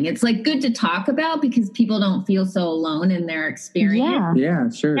COVID thing. It's like good to talk about because people don't feel so alone in their experience. Yeah,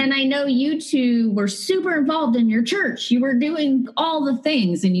 sure. And I know you two were super involved in your church. You were doing all the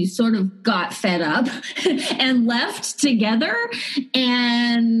things and you sort of got fed up and left together.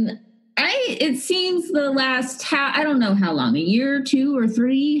 And it seems the last, I don't know how long, a year, 2 or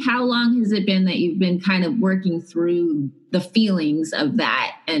 3, how long has it been that you've been kind of working through the feelings of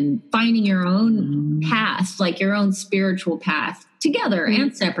that and finding your own path, like your own spiritual path together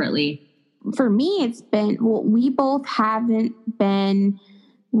and separately? For me, it's been, we both haven't been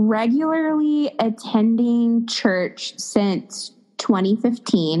regularly attending church since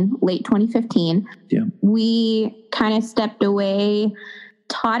 2015, late 2015. Yeah. We kind of stepped away.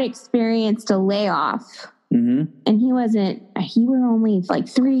 Todd experienced a layoff and he were only like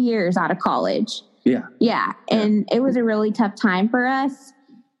 3 years out of college. Yeah. And it was a really tough time for us.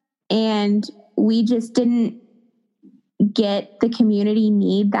 And we just didn't get the community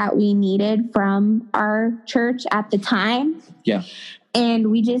need that we needed from our church at the time. Yeah.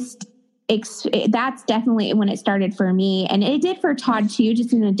 And we just, that's definitely when it started for me. And it did for Todd too,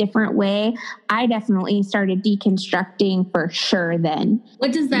 just in a different way. I definitely started deconstructing for sure then.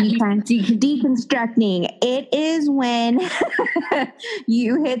 What does that mean? Deconstructing. It is when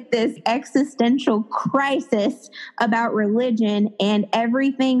you hit this existential crisis about religion and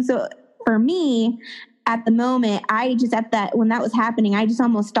everything. So for me, at the moment, when that was happening, I just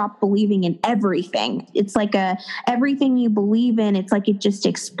almost stopped believing in everything. It's like everything you believe in, it's like it just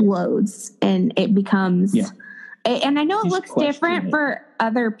explodes and it becomes, and I know it looks different for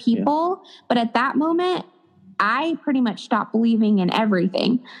other people, but at that moment, I pretty much stopped believing in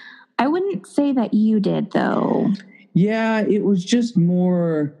everything. I wouldn't say that you did though. Yeah, it was just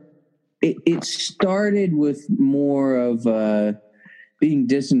more, it started with more of being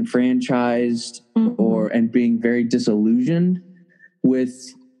disenfranchised and being very disillusioned with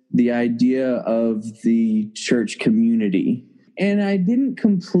the idea of the church community. And I didn't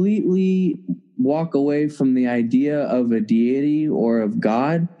completely walk away from the idea of a deity or of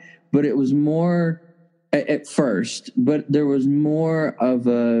God, but it was more at first, but there was more of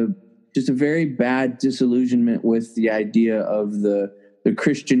just a very bad disillusionment with the idea of the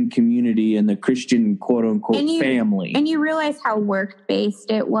Christian community and the Christian quote unquote family. And you realize how work-based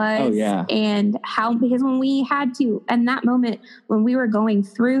it was. Oh, yeah. And because when we had to, in that moment, when we were going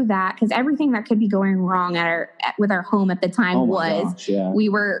through that, because everything that could be going wrong with our home at the time we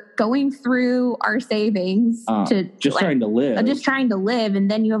were going through our savings trying to live. Just trying to live.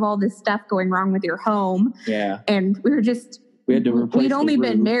 And then you have all this stuff going wrong with your home. Yeah. And we had to replace we'd only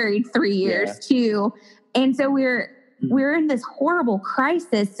been married 3 years too. And so we're in this horrible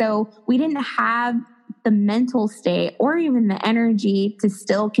crisis. So we didn't have the mental state or even the energy to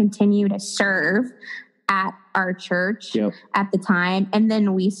still continue to serve at our church at the time. And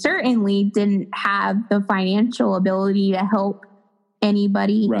then we certainly didn't have the financial ability to help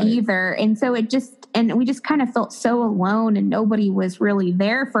anybody either. And so we just kind of felt so alone and nobody was really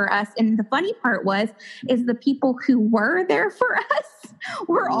there for us. And the funny part is the people who were there for us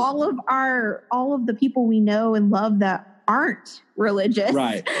were all of the people we know and love that aren't religious.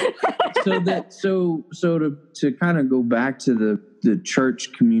 Right. So to kind of go back to the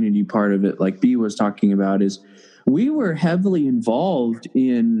church community part of it, like B was talking about, is we were heavily involved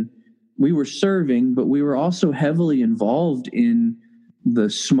we were serving, but we were also heavily involved in the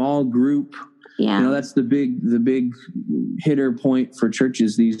small group. Yeah. That's the big hitter point for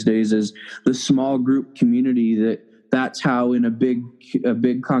churches these days is the small group community. That's how in a big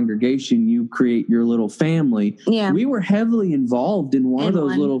congregation you create your little family. Yeah. We were heavily involved in one of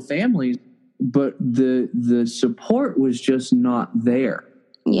those little families, but the support was just not there.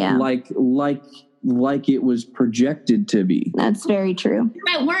 Yeah. Like it was projected to be. That's very true.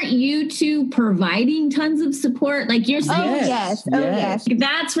 But weren't you two providing tons of support? Like you're saying, yes.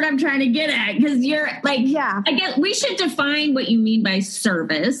 That's what I'm trying to get at. Because you're like, I guess we should define what you mean by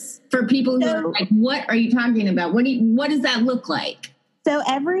service for people who are like, what are you talking about? What does that look like? So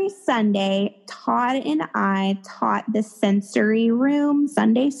every Sunday, Todd and I taught the sensory room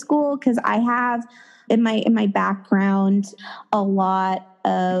Sunday school because I have in my background a lot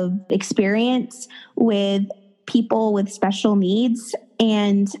of experience with people with special needs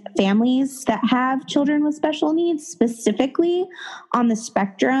and families that have children with special needs, specifically on the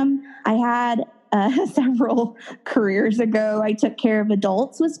spectrum. I had several careers ago, I took care of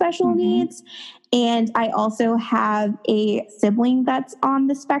adults with special needs. And I also have a sibling that's on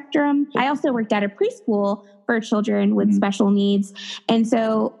the spectrum. I also worked at a preschool for children with special needs. And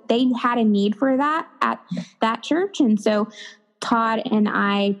so they had a need for that at that church. And so Todd and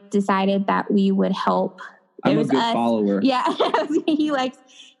I decided that we would help. I'm a good follower. Yeah. I was going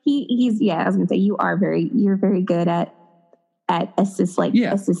to say, you're very good at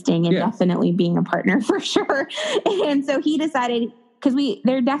assisting and definitely being a partner for sure. And so he decided, because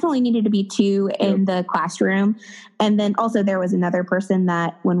there definitely needed to be two in the classroom. And then also there was another person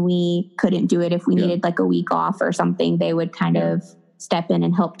that when we couldn't do it, if we needed like a week off or something, they would kind of step in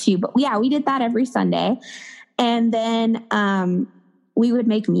and help too. But yeah, we did that every Sunday. And then we would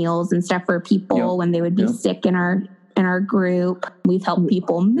make meals and stuff for people when they would be sick in our group. We've helped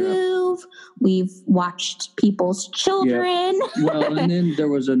people move. We've watched people's children. Well, and then there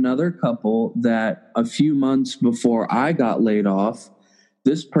was another couple that a few months before I got laid off,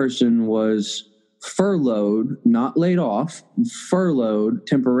 this person was furloughed, not laid off, furloughed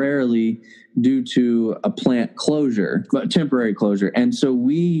temporarily due to a plant closure, but temporary closure. And so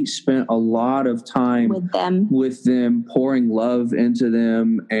we spent a lot of time with them, pouring love into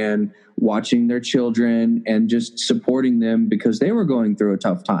them and watching their children and just supporting them because they were going through a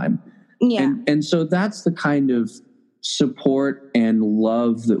tough time. Yeah. And so that's the kind of support and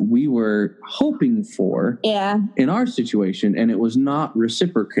love that we were hoping for in our situation. And it was not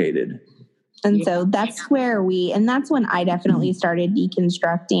reciprocated. And so that's where that's when I definitely started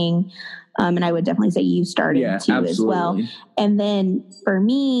deconstructing. And I would definitely say you started too as well. And then for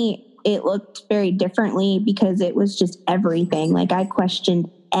me, it looked very differently because it was just everything. Like I questioned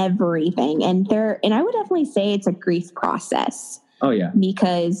everything. And I would definitely say it's a grief process. Oh yeah.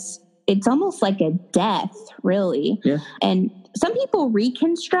 Because it's almost like a death, really. Yeah. And some people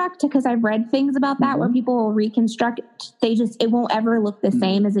reconstruct, because I've read things about that where people will reconstruct. It won't ever look the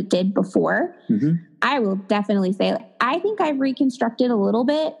same as it did before. I will definitely say, I think I've reconstructed a little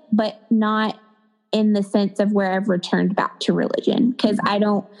bit, but not in the sense of where I've returned back to religion. Because I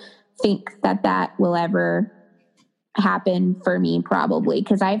don't think that will ever happen for me, probably,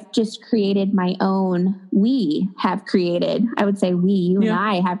 because I've just created my own. You and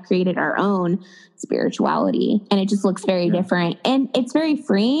I have created our own spirituality, and it just looks very different, and it's very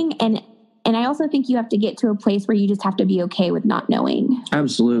freeing. And I also think you have to get to a place where you just have to be okay with not knowing.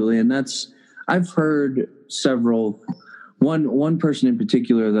 Absolutely. And I've heard one person in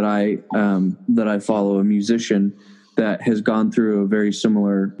particular that I follow, a musician that has gone through a very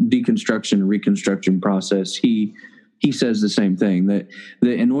similar deconstruction, reconstruction process. He says the same thing, that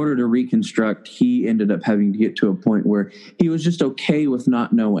in order to reconstruct, he ended up having to get to a point where he was just okay with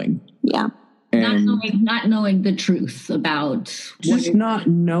not knowing. Yeah. And not knowing the truth about just not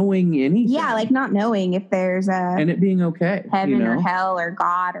knowing anything. Yeah, like not knowing if there's and it being okay, heaven or hell or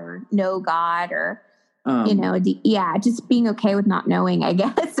God or no God or just being okay with not knowing, I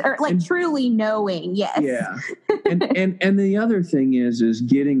guess, or truly knowing. Yes. Yeah. and the other thing is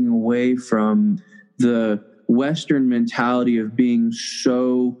getting away from the Western mentality of being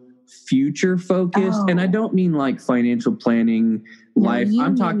so future focused. And I don't mean like financial planning, life.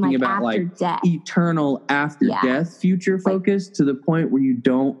 I'm talking about like death. Eternal after death, future focused, to the point where you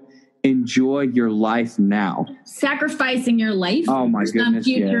don't enjoy your life now. Sacrificing your life for some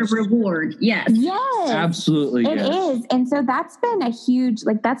future reward. Yes. Yes. Absolutely. It is. And so that's been a huge,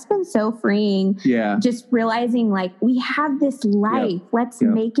 that's been so freeing. Yeah. Just realizing we have this life. Yep. Let's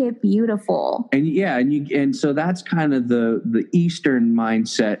make it beautiful. And so that's kind of the Eastern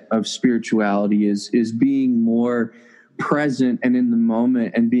mindset of spirituality is being more present and in the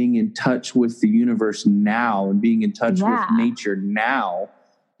moment and being in touch with the universe now and being in touch with nature now.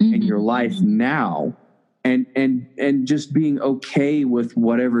 In your life now, and just being okay with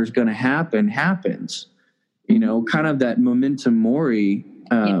whatever is going to happens, kind of that memento mori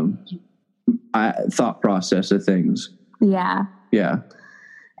thought process of things. Yeah. Yeah.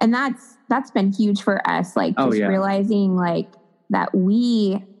 And that's been huge for us. Realizing that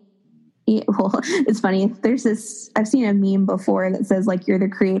it's funny. I've seen a meme before that says you're the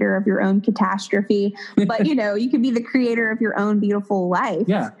creator of your own catastrophe, but you can be the creator of your own beautiful life.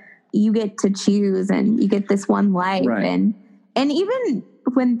 Yeah. You get to choose and you get this one life. Right. And even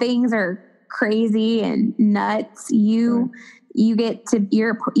when things are crazy and nuts, you get to,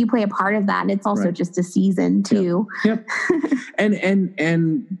 you play a part of that. And it's also just a season too. Yep.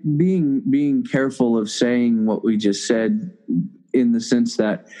 and being careful of saying what we just said, in the sense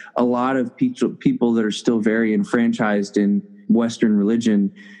that a lot of people that are still very enfranchised in Western religion,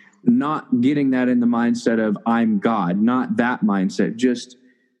 not getting that in the mindset of I'm God, not that mindset, just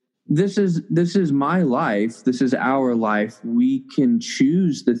this is my life. This is our life. We can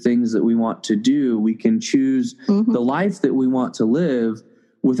choose the things that we want to do. We can choose the life that we want to live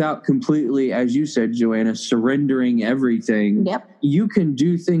without completely, as you said, Joanna, surrendering everything. Yep. You can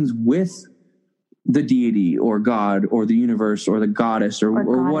do things with the deity or God or the universe or the goddess or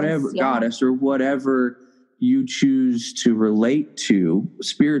whatever, goddess or whatever you choose to relate to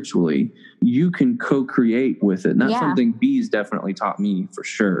spiritually. You can co-create with it. And that's something Bees definitely taught me for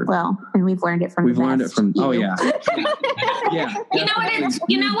sure. Well, and we've learned it from you. Oh yeah. Yeah.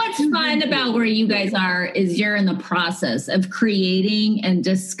 You know what's fun about where you guys are is you're in the process of creating and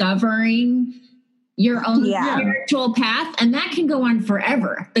discovering your own spiritual path. And that can go on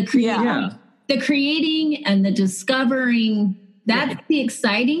forever. The creating and the discovering, that's the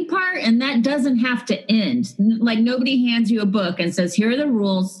exciting part. And that doesn't have to end. Like nobody hands you a book and says, here are the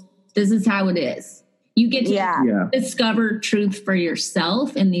rules. This is how it is. You get to discover truth for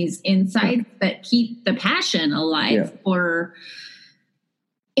yourself and these insights that keep the passion alive for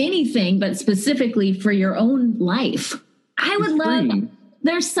anything, but specifically for your own life.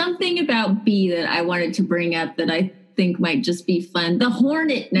 There's something about Bee that I wanted to bring up that I think might just be fun. The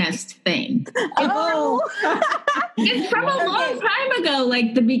hornet nest thing. It's from a long time ago,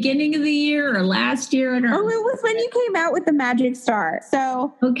 like the beginning of the year or last year. I don't know. It was when you came out with the Magic Star.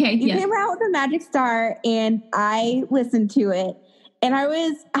 So you came out with the Magic Star and I listened to it and I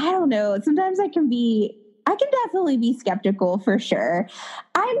don't know, sometimes I can definitely be skeptical for sure.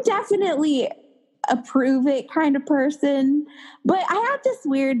 I'm definitely a prove it kind of person, but I had this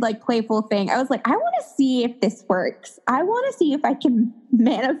weird like playful thing. I was like, I want to see if this works. I want to see if I can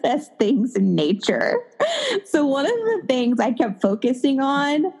manifest things in nature. So one of the things I kept focusing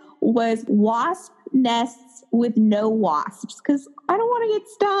on was wasp nests with no wasps, because I don't want to get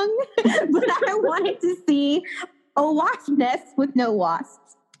stung, but I wanted to see a wasp nest with no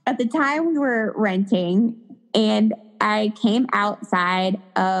wasps. At the time we were renting and I came outside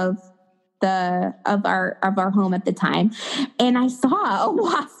of our home at the time, and I saw a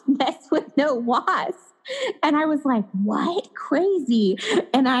wasp nest with no wasps, and I was like, "What? Crazy!"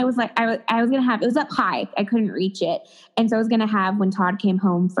 And I was like, I was gonna have, it was up high, I couldn't reach it, and so I was gonna have, when Todd came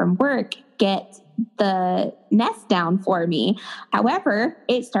home from work, get the nest down for me. However,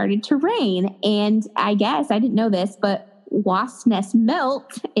 it started to rain, and I guess I didn't know this, but wasp nests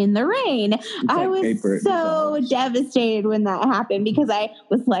melt in the rain. I was so devastated when that happened because I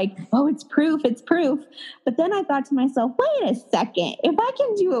was like, oh, it's proof. But then I thought to myself, wait a second. If I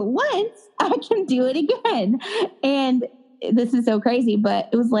can do it once, I can do it again. And this is so crazy, but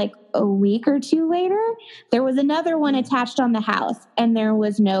it was like a week or two later, there was another one attached on the house and there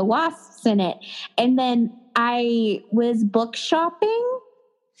was no wasps in it. And then I was book shopping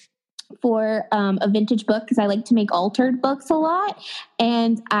for a vintage book because I like to make altered books a lot.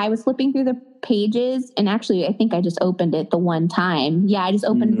 And I was flipping through the pages, and actually I think I just opened it the one time. Yeah, I just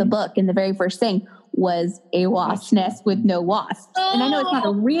opened the book, and the very first thing was a wasp nest with no wasps. And I know it's not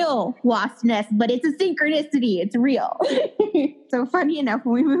a real wasp nest, but it's a synchronicity. It's real. So funny enough,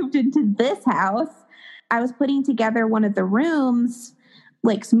 when we moved into this house, I was putting together one of the rooms,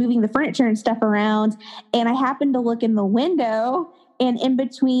 like moving the furniture and stuff around, and I happened to look in the window, and in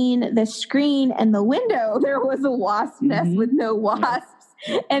between the screen and the window, there was a wasp nest with no wasps.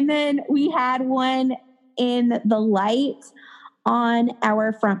 And then we had one in the light on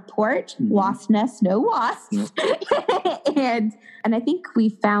our front porch, wasp nest, no wasps. and I think we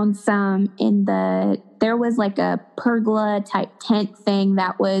found some there was like a pergola type tent thing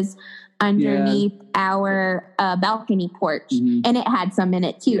that was underneath our balcony porch. And it had some in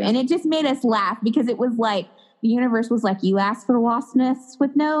it too. And it just made us laugh because it was like, the universe was like, you asked for wasp nests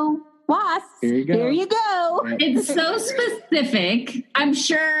with no wasps. Here you go. It's so specific. I'm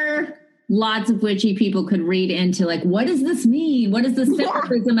sure lots of witchy people could read into like, what does this mean? What is the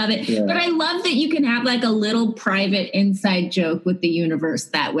symbolism of it? Yeah. But I love that you can have like a little private inside joke with the universe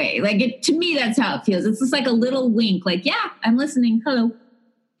that way. Like to me, that's how it feels. It's just like a little wink. Like, yeah, I'm listening. Hello.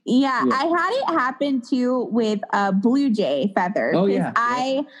 Yeah, I had it happen too with a blue jay feather. Oh yeah.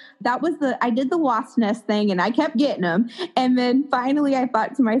 I did the wasp nest thing and I kept getting them. And then finally I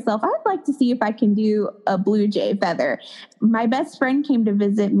thought to myself, I'd like to see if I can do a blue jay feather. My best friend came to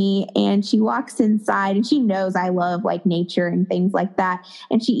visit me and she walks inside and she knows I love like nature and things like that.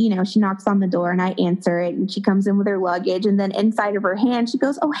 And she knocks on the door and I answer it and she comes in with her luggage, and then inside of her hand, she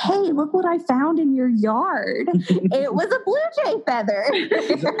goes, oh, hey, look what I found in your yard. It was a blue jay feather.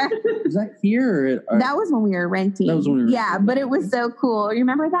 Is that here? That was when we were renting. Yeah, but it was so cool. You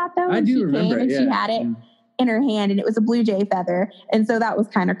remember that though? I do remember it. She had it in her hand and it was a blue jay feather. And so that was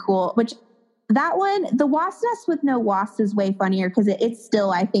kind of cool, which That one, the wasp nest with no wasps is way funnier because it's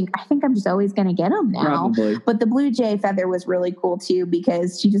still, I think I'm just always going to get them now. Probably. But the blue jay feather was really cool too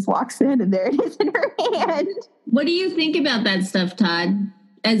because she just walks in and there it is in her hand. What do you think about that stuff, Todd?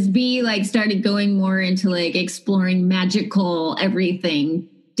 As B like started going more into like exploring magical everything,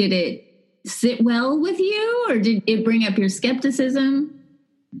 did it sit well with you or did it bring up your skepticism?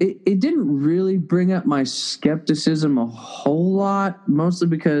 It didn't really bring up my skepticism a whole lot, mostly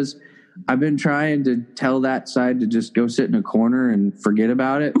because I've been trying to tell that side to just go sit in a corner and forget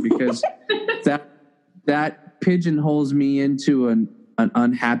about it because that pigeonholes me into an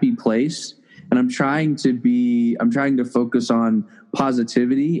unhappy place. And I'm trying to focus on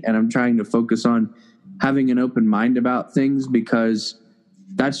positivity, and I'm trying to focus on having an open mind about things because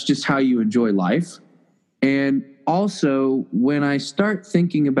that's just how you enjoy life. And also, when I start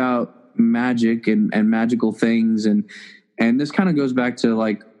thinking about magic and magical things, and this kind of goes back to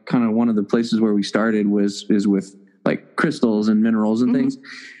like kind of one of the places where we started is with like crystals and minerals and things.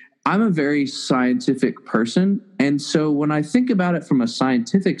 I'm a very scientific person. And so when I think about it from a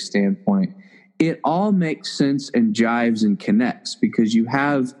scientific standpoint, it all makes sense and jives and connects because you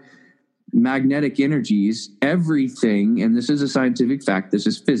have magnetic energies, everything, and this is a scientific fact, this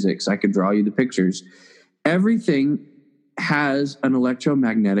is physics, I could draw you the pictures, everything has an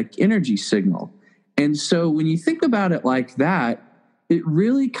electromagnetic energy signal. And so when you think about it like that, it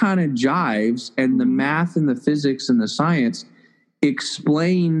really kind of jives, and the math and the physics and the science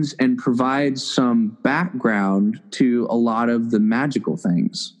explains and provides some background to a lot of the magical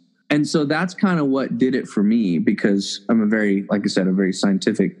things. And so that's kind of what did it for me because I'm a very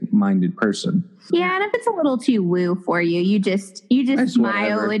scientific minded person. Yeah. And if it's a little too woo for you, you just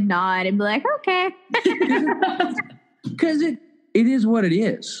smile and nod and be like, okay. Because it is what it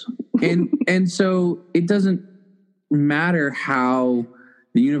is. And so it doesn't matter how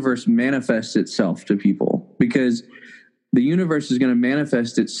the universe manifests itself to people because the universe is going to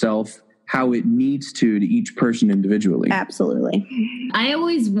manifest itself how it needs to each person individually. Absolutely. I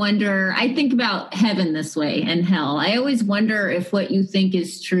always wonder, I think about heaven this way and hell. I always wonder if what you think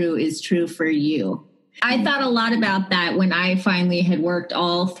is true for you. I thought a lot about that when I finally had worked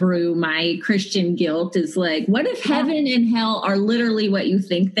all through my Christian guilt is like, what if heaven and hell are literally what you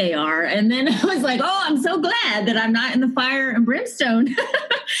think they are? And then I was like, oh, I'm so glad that I'm not in the fire and brimstone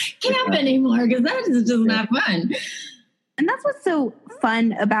camp anymore because that is just not fun. And that's what's so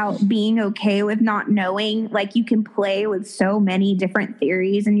fun about being okay with not knowing. Like you can play with so many different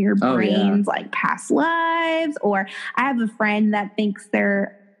theories in your brains, like past lives. Or I have a friend that thinks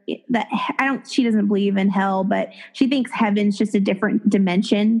she doesn't believe in hell, but she thinks heaven's just a different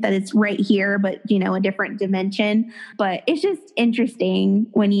dimension, that it's right here, but a different dimension. But it's just interesting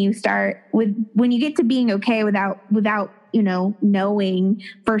when you get to being okay without knowing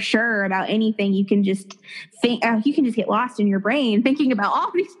for sure about anything. You can just think, you can just get lost in your brain thinking about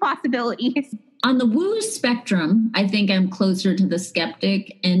all these possibilities. On the woo spectrum, I think I'm closer to the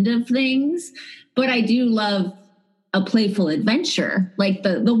skeptic end of things, but I do love a playful adventure, like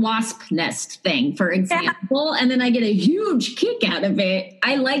the wasp nest thing, for example. And then I get a huge kick out of it.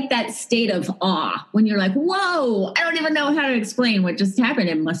 I like that state of awe when you're like, whoa, I don't even know how to explain what just happened.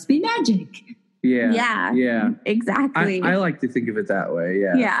 It must be magic. Yeah, exactly. I like to think of it that way.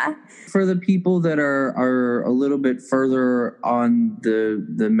 Yeah. For the people that are a little bit further on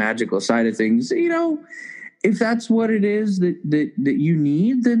the magical side of things, if that's what it is that you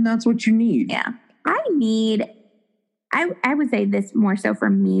need, then that's what you need. Yeah. I would say this more so for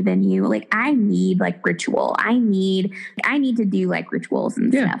me than you. Like I need like ritual. I need to do like rituals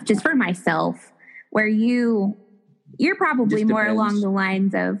and stuff just for myself, where you're probably more along the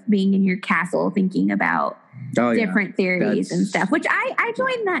lines of being in your castle thinking about different theories and stuff, which I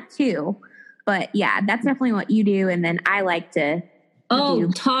join that too. But yeah, that's definitely what you do. And then I like to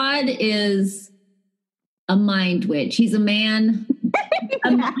do. Todd is a mind witch. He's a man.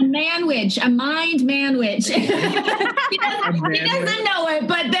 A man witch, a mind man witch. he doesn't know it,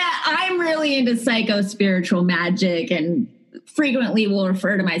 but that I'm really into psycho-spiritual magic and frequently will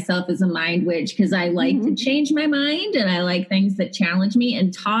refer to myself as a mind witch because I like to change my mind and I like things that challenge me.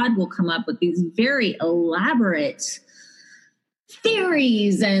 And Todd will come up with these very elaborate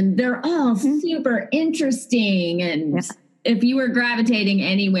theories and they're all super interesting. And if you were gravitating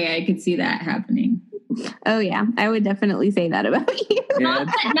anyway, I could see that happening. Oh yeah, I would definitely say that about you. Not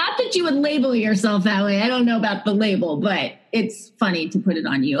that you would label yourself that way. I don't know about the label, but it's funny to put it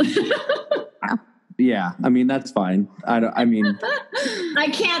on you. Yeah, I mean that's fine. I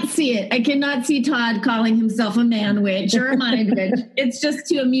can't see it. I cannot see Todd calling himself a man witch or a mind witch. It's just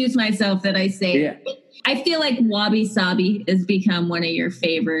to amuse myself that I say. Yeah. I feel like wabi sabi has become one of your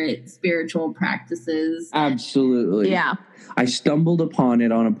favorite spiritual practices. Absolutely. Yeah. I stumbled upon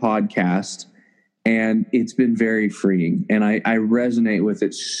it on a podcast, and it's been very freeing, and I resonate with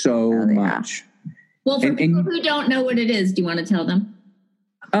it so much. Well, for people who don't know what it is, do you want to tell them?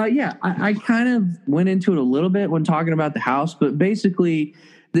 Yeah, I kind of went into it a little bit when talking about the house, but basically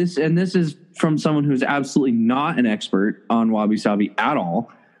this is from someone who's absolutely not an expert on wabi-sabi at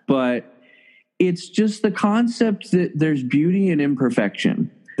all, but it's just the concept that there's beauty in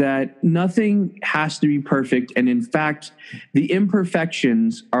imperfection, that nothing has to be perfect. And in fact, the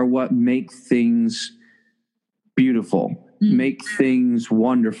imperfections are what make things beautiful, make things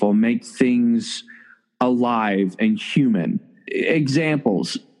wonderful, make things alive and human.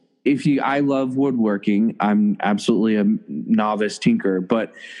 Examples. I love woodworking. I'm absolutely a novice tinkerer,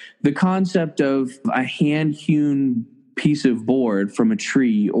 but the concept of a hand-hewn piece of board from a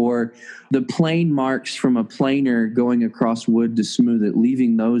tree, or the plane marks from a planer going across wood to smooth it,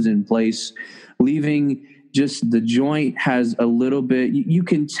 leaving those in place, leaving just the joint has a little bit, you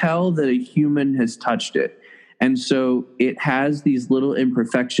can tell that a human has touched it. And so it has these little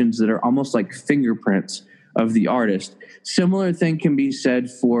imperfections that are almost like fingerprints of the artist. Similar thing can be said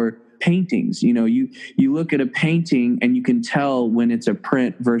for paintings. You know, you look at a painting and you can tell when it's a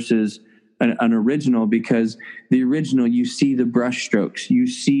print versus an original, because the original, you see the brush strokes, you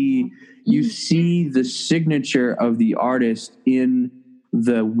see the signature of the artist in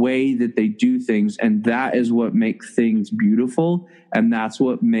the way that they do things, and that is what makes things beautiful, and that's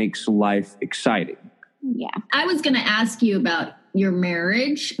what makes life exciting. Yeah. I was going to ask you about your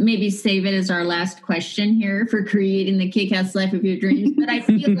marriage, maybe save it as our last question here for creating the kick-ass life of your dreams, but I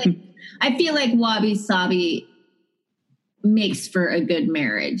feel like wabi sabi makes for a good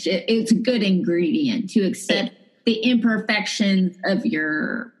marriage. It's a good ingredient to accept the imperfections of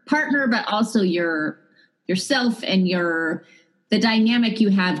your partner, but also yourself and the dynamic you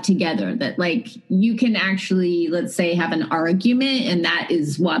have together, that like you can actually, let's say, have an argument, and that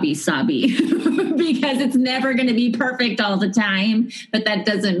is wabi sabi because it's never going to be perfect all the time, but that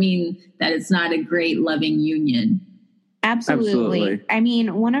doesn't mean that it's not a great loving union. Absolutely. I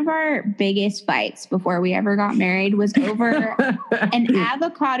mean, one of our biggest fights before we ever got married was over an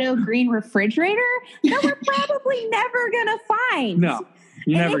avocado green refrigerator that we're probably never going to find. No,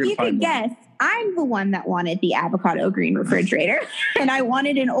 you're never going to find that. If you could guess, I'm the one that wanted the avocado green refrigerator, and I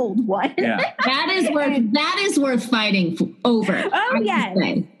wanted an old one. Yeah. That is worth fighting over. Oh, yes.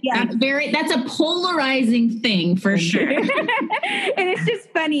 Yeah. That's a polarizing thing for sure. And it's just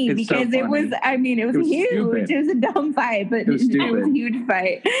funny because it was huge. Stupid. It was a dumb fight, but it was a huge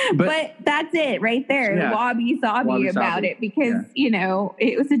fight. But that's it right there. Yeah. Wabi-sabi about it, because,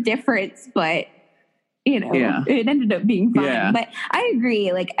 it was a difference, but it ended up being fun. Yeah. But I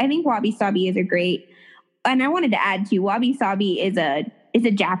agree. Like, I think wabi-sabi is and I wanted to add too, wabi-sabi is a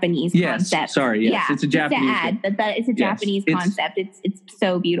Japanese concept. It's a Japanese. It's a Japanese concept. It's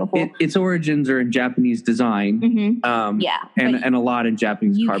so beautiful. Its origins are in Japanese design. Mm-hmm. And a lot in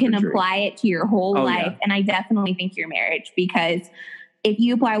Japanese carpentry. You can apply it to your whole life. And I definitely think your marriage, because if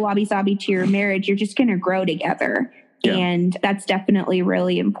you apply wabi-sabi to your marriage, you're just going to grow together. Yeah. And that's definitely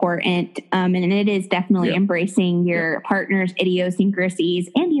really important. And it is definitely embracing your partner's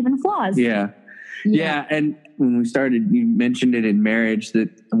idiosyncrasies and even flaws. Yeah. And when we started, you mentioned it in marriage this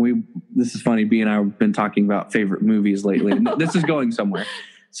is funny, B and I have been talking about favorite movies lately. This is going somewhere.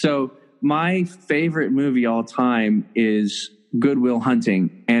 So my favorite movie all time is Good Will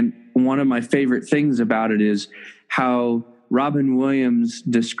Hunting. And one of my favorite things about it is how Robin Williams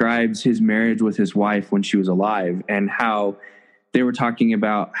describes his marriage with his wife when she was alive, and how they were talking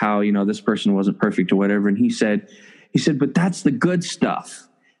about how, this person wasn't perfect or whatever. And he said, but that's the good stuff.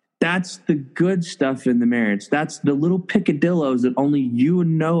 That's the good stuff in the marriage. That's the little picadillos that only you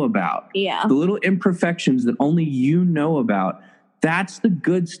know about. Yeah. The little imperfections that only you know about. That's the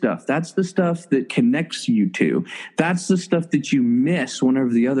good stuff. That's the stuff that connects you to. That's the stuff that you miss whenever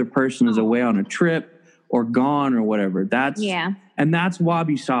the other person is away on a trip or gone or whatever. And that's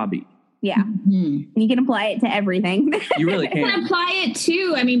wabi-sabi. Yeah. Mm-hmm. You can apply it to everything. You really can. You can apply it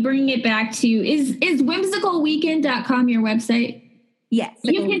to, bringing it back to, is whimsicalweekend.com your website? Yes.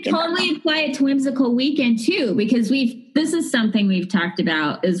 You can totally apply it to Whimsical Weekend too, because this is something we've talked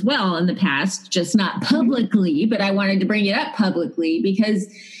about as well in the past, just not publicly, but I wanted to bring it up publicly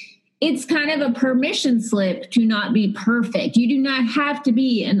because it's kind of a permission slip to not be perfect. You do not have to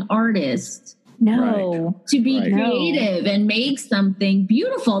be an artist. No. To be creative and make something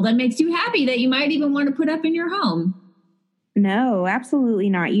beautiful that makes you happy, that you might even want to put up in your home. No, absolutely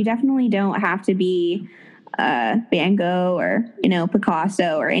not. You definitely don't have to be Van Gogh or,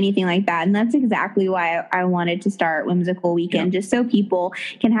 Picasso or anything like that. And that's exactly why I wanted to start Whimsical Weekend, just so people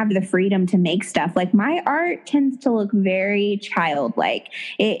can have the freedom to make stuff. Like, my art tends to look very childlike.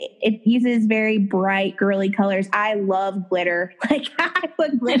 It uses very bright, girly colors. I love glitter. Like, I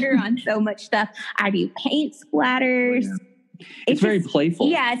put glitter on so much stuff. I do paint splatters. Oh, yeah. It's very playful.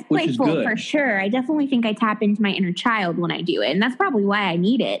 Yeah, it's playful for sure. I definitely think I tap into my inner child when I do it. And that's probably why I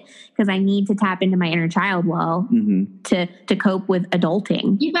need it, because I need to tap into my inner child to cope with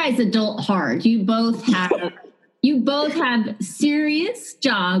adulting. You guys adult hard. You both have serious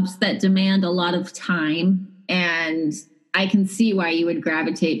jobs that demand a lot of time. And I can see why you would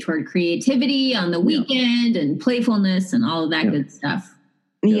gravitate toward creativity on the weekend and playfulness and all of that good stuff.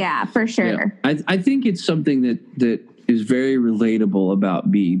 Yeah, for sure. Yeah. I think it's something that is very relatable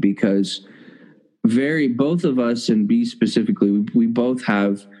about B, because both of us, and B specifically, we both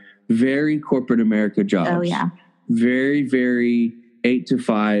have very corporate America jobs. Oh yeah. Very, very 8 to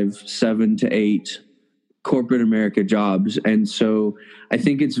 5, 7 to 8 corporate America jobs. And so I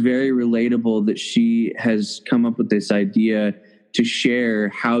think it's very relatable that she has come up with this idea to share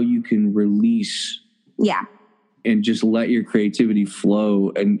how you can release and just let your creativity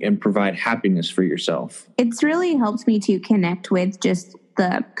flow and provide happiness for yourself. It's really helped me to connect with just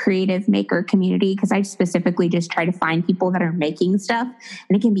the creative maker community, because I specifically just try to find people that are making stuff,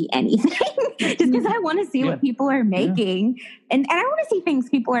 and it can be anything just because I want to see what people are making. And I want to see things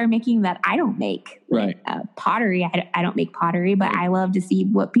people are making that I don't make. Right. Pottery. I don't make pottery, but I love to see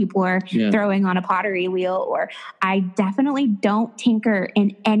what people are throwing on a pottery wheel. Or I definitely don't tinker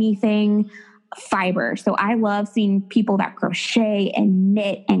in anything fiber. So I love seeing people that crochet and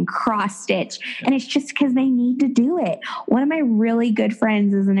knit and cross stitch. And it's just because they need to do it. One of my really good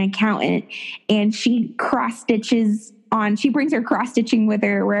friends is an accountant, and she cross stitches she brings her cross stitching with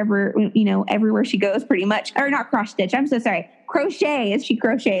her wherever, everywhere she goes pretty much. Or not cross stitch. I'm so sorry. Crochet as she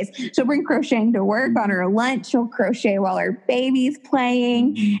crochets. She'll bring crocheting to work. On her lunch, she'll crochet while her baby's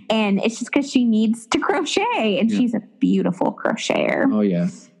playing. And it's just because she needs to crochet. And she's a beautiful crocheter. Oh, yeah.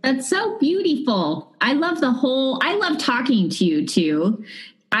 That's so beautiful. I love talking to you too.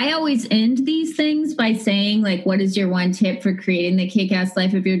 I always end these things by saying, like, what is your one tip for creating the kick-ass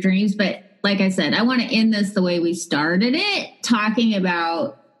life of your dreams? But like I said, I want to end this the way we started it, talking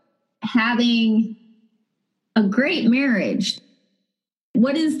about having a great marriage.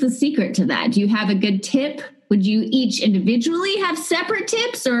 What is the secret to that? Do you have a good tip? Would you each individually have separate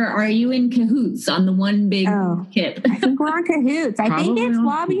tips, or are you in cahoots on the one big tip? I think we're on cahoots. I think it's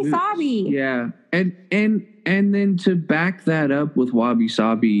wabi sabi. Yeah. And then to back that up with wabi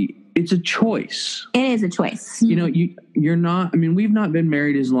sabi, it's a choice. It is a choice. You're not, we've not been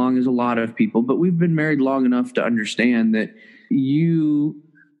married as long as a lot of people, but we've been married long enough to understand that you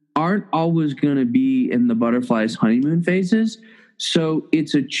aren't always going to be in the butterfly's honeymoon phases. So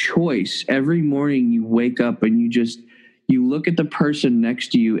it's a choice. Every morning you wake up and you look at the person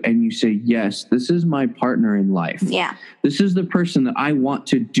next to you and you say, yes, this is my partner in life. Yeah. This is the person that I want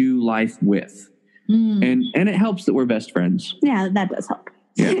to do life with. And it helps that we're best friends. Yeah, that does help.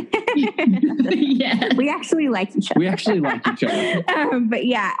 Yeah. We actually like each other. But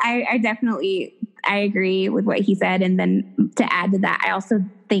yeah, I definitely, I agree with what he said. And then to add to that, I also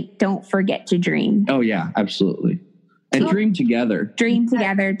think don't forget to dream. Oh yeah, absolutely. And dream together. Dream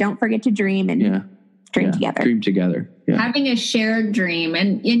together. Don't forget to dream and dream together. Dream together. Yeah. Having a shared dream.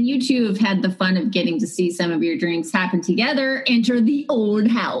 And you two have had the fun of getting to see some of your dreams happen together. Enter the old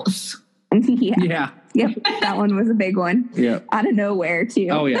house. Yeah. Yep. That one was a big one. Yeah. Out of nowhere too.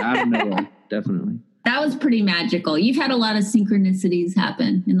 Oh yeah, out of nowhere. Definitely. That was pretty magical. You've had a lot of synchronicities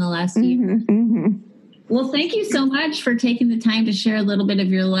happen in the last year. Well, thank you so much for taking the time to share a little bit of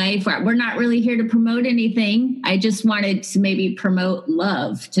your life. We're not really here to promote anything. I just wanted to maybe promote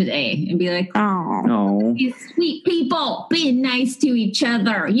love today and be like, oh, you sweet people being nice to each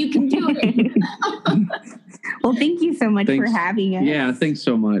other. You can do it. Well, thank you so much for having us. Yeah, thanks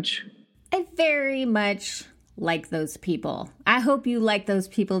so much. I very much like those people. I hope you like those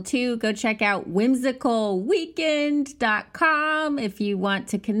people too. Go check out whimsicalweekend.com if you want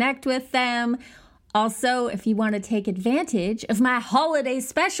to connect with them. Also, if you want to take advantage of my holiday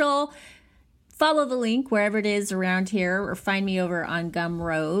special, follow the link wherever it is around here or find me over on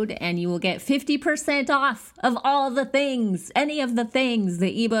Gumroad and you will get 50% off of all the things, any of the things,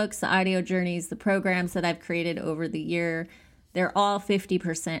 the ebooks, the audio journeys, the programs that I've created over the year. They're all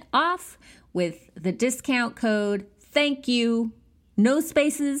 50% off with the discount code thank you. No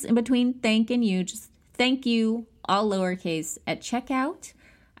spaces in between thank and you, just thank you, all lowercase at checkout.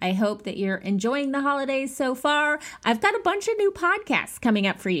 I hope that you're enjoying the holidays so far. I've got a bunch of new podcasts coming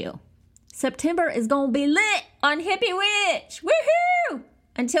up for you. September is going to be lit on Hippie Witch. Woohoo!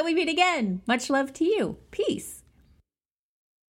 Until we meet again, much love to you. Peace.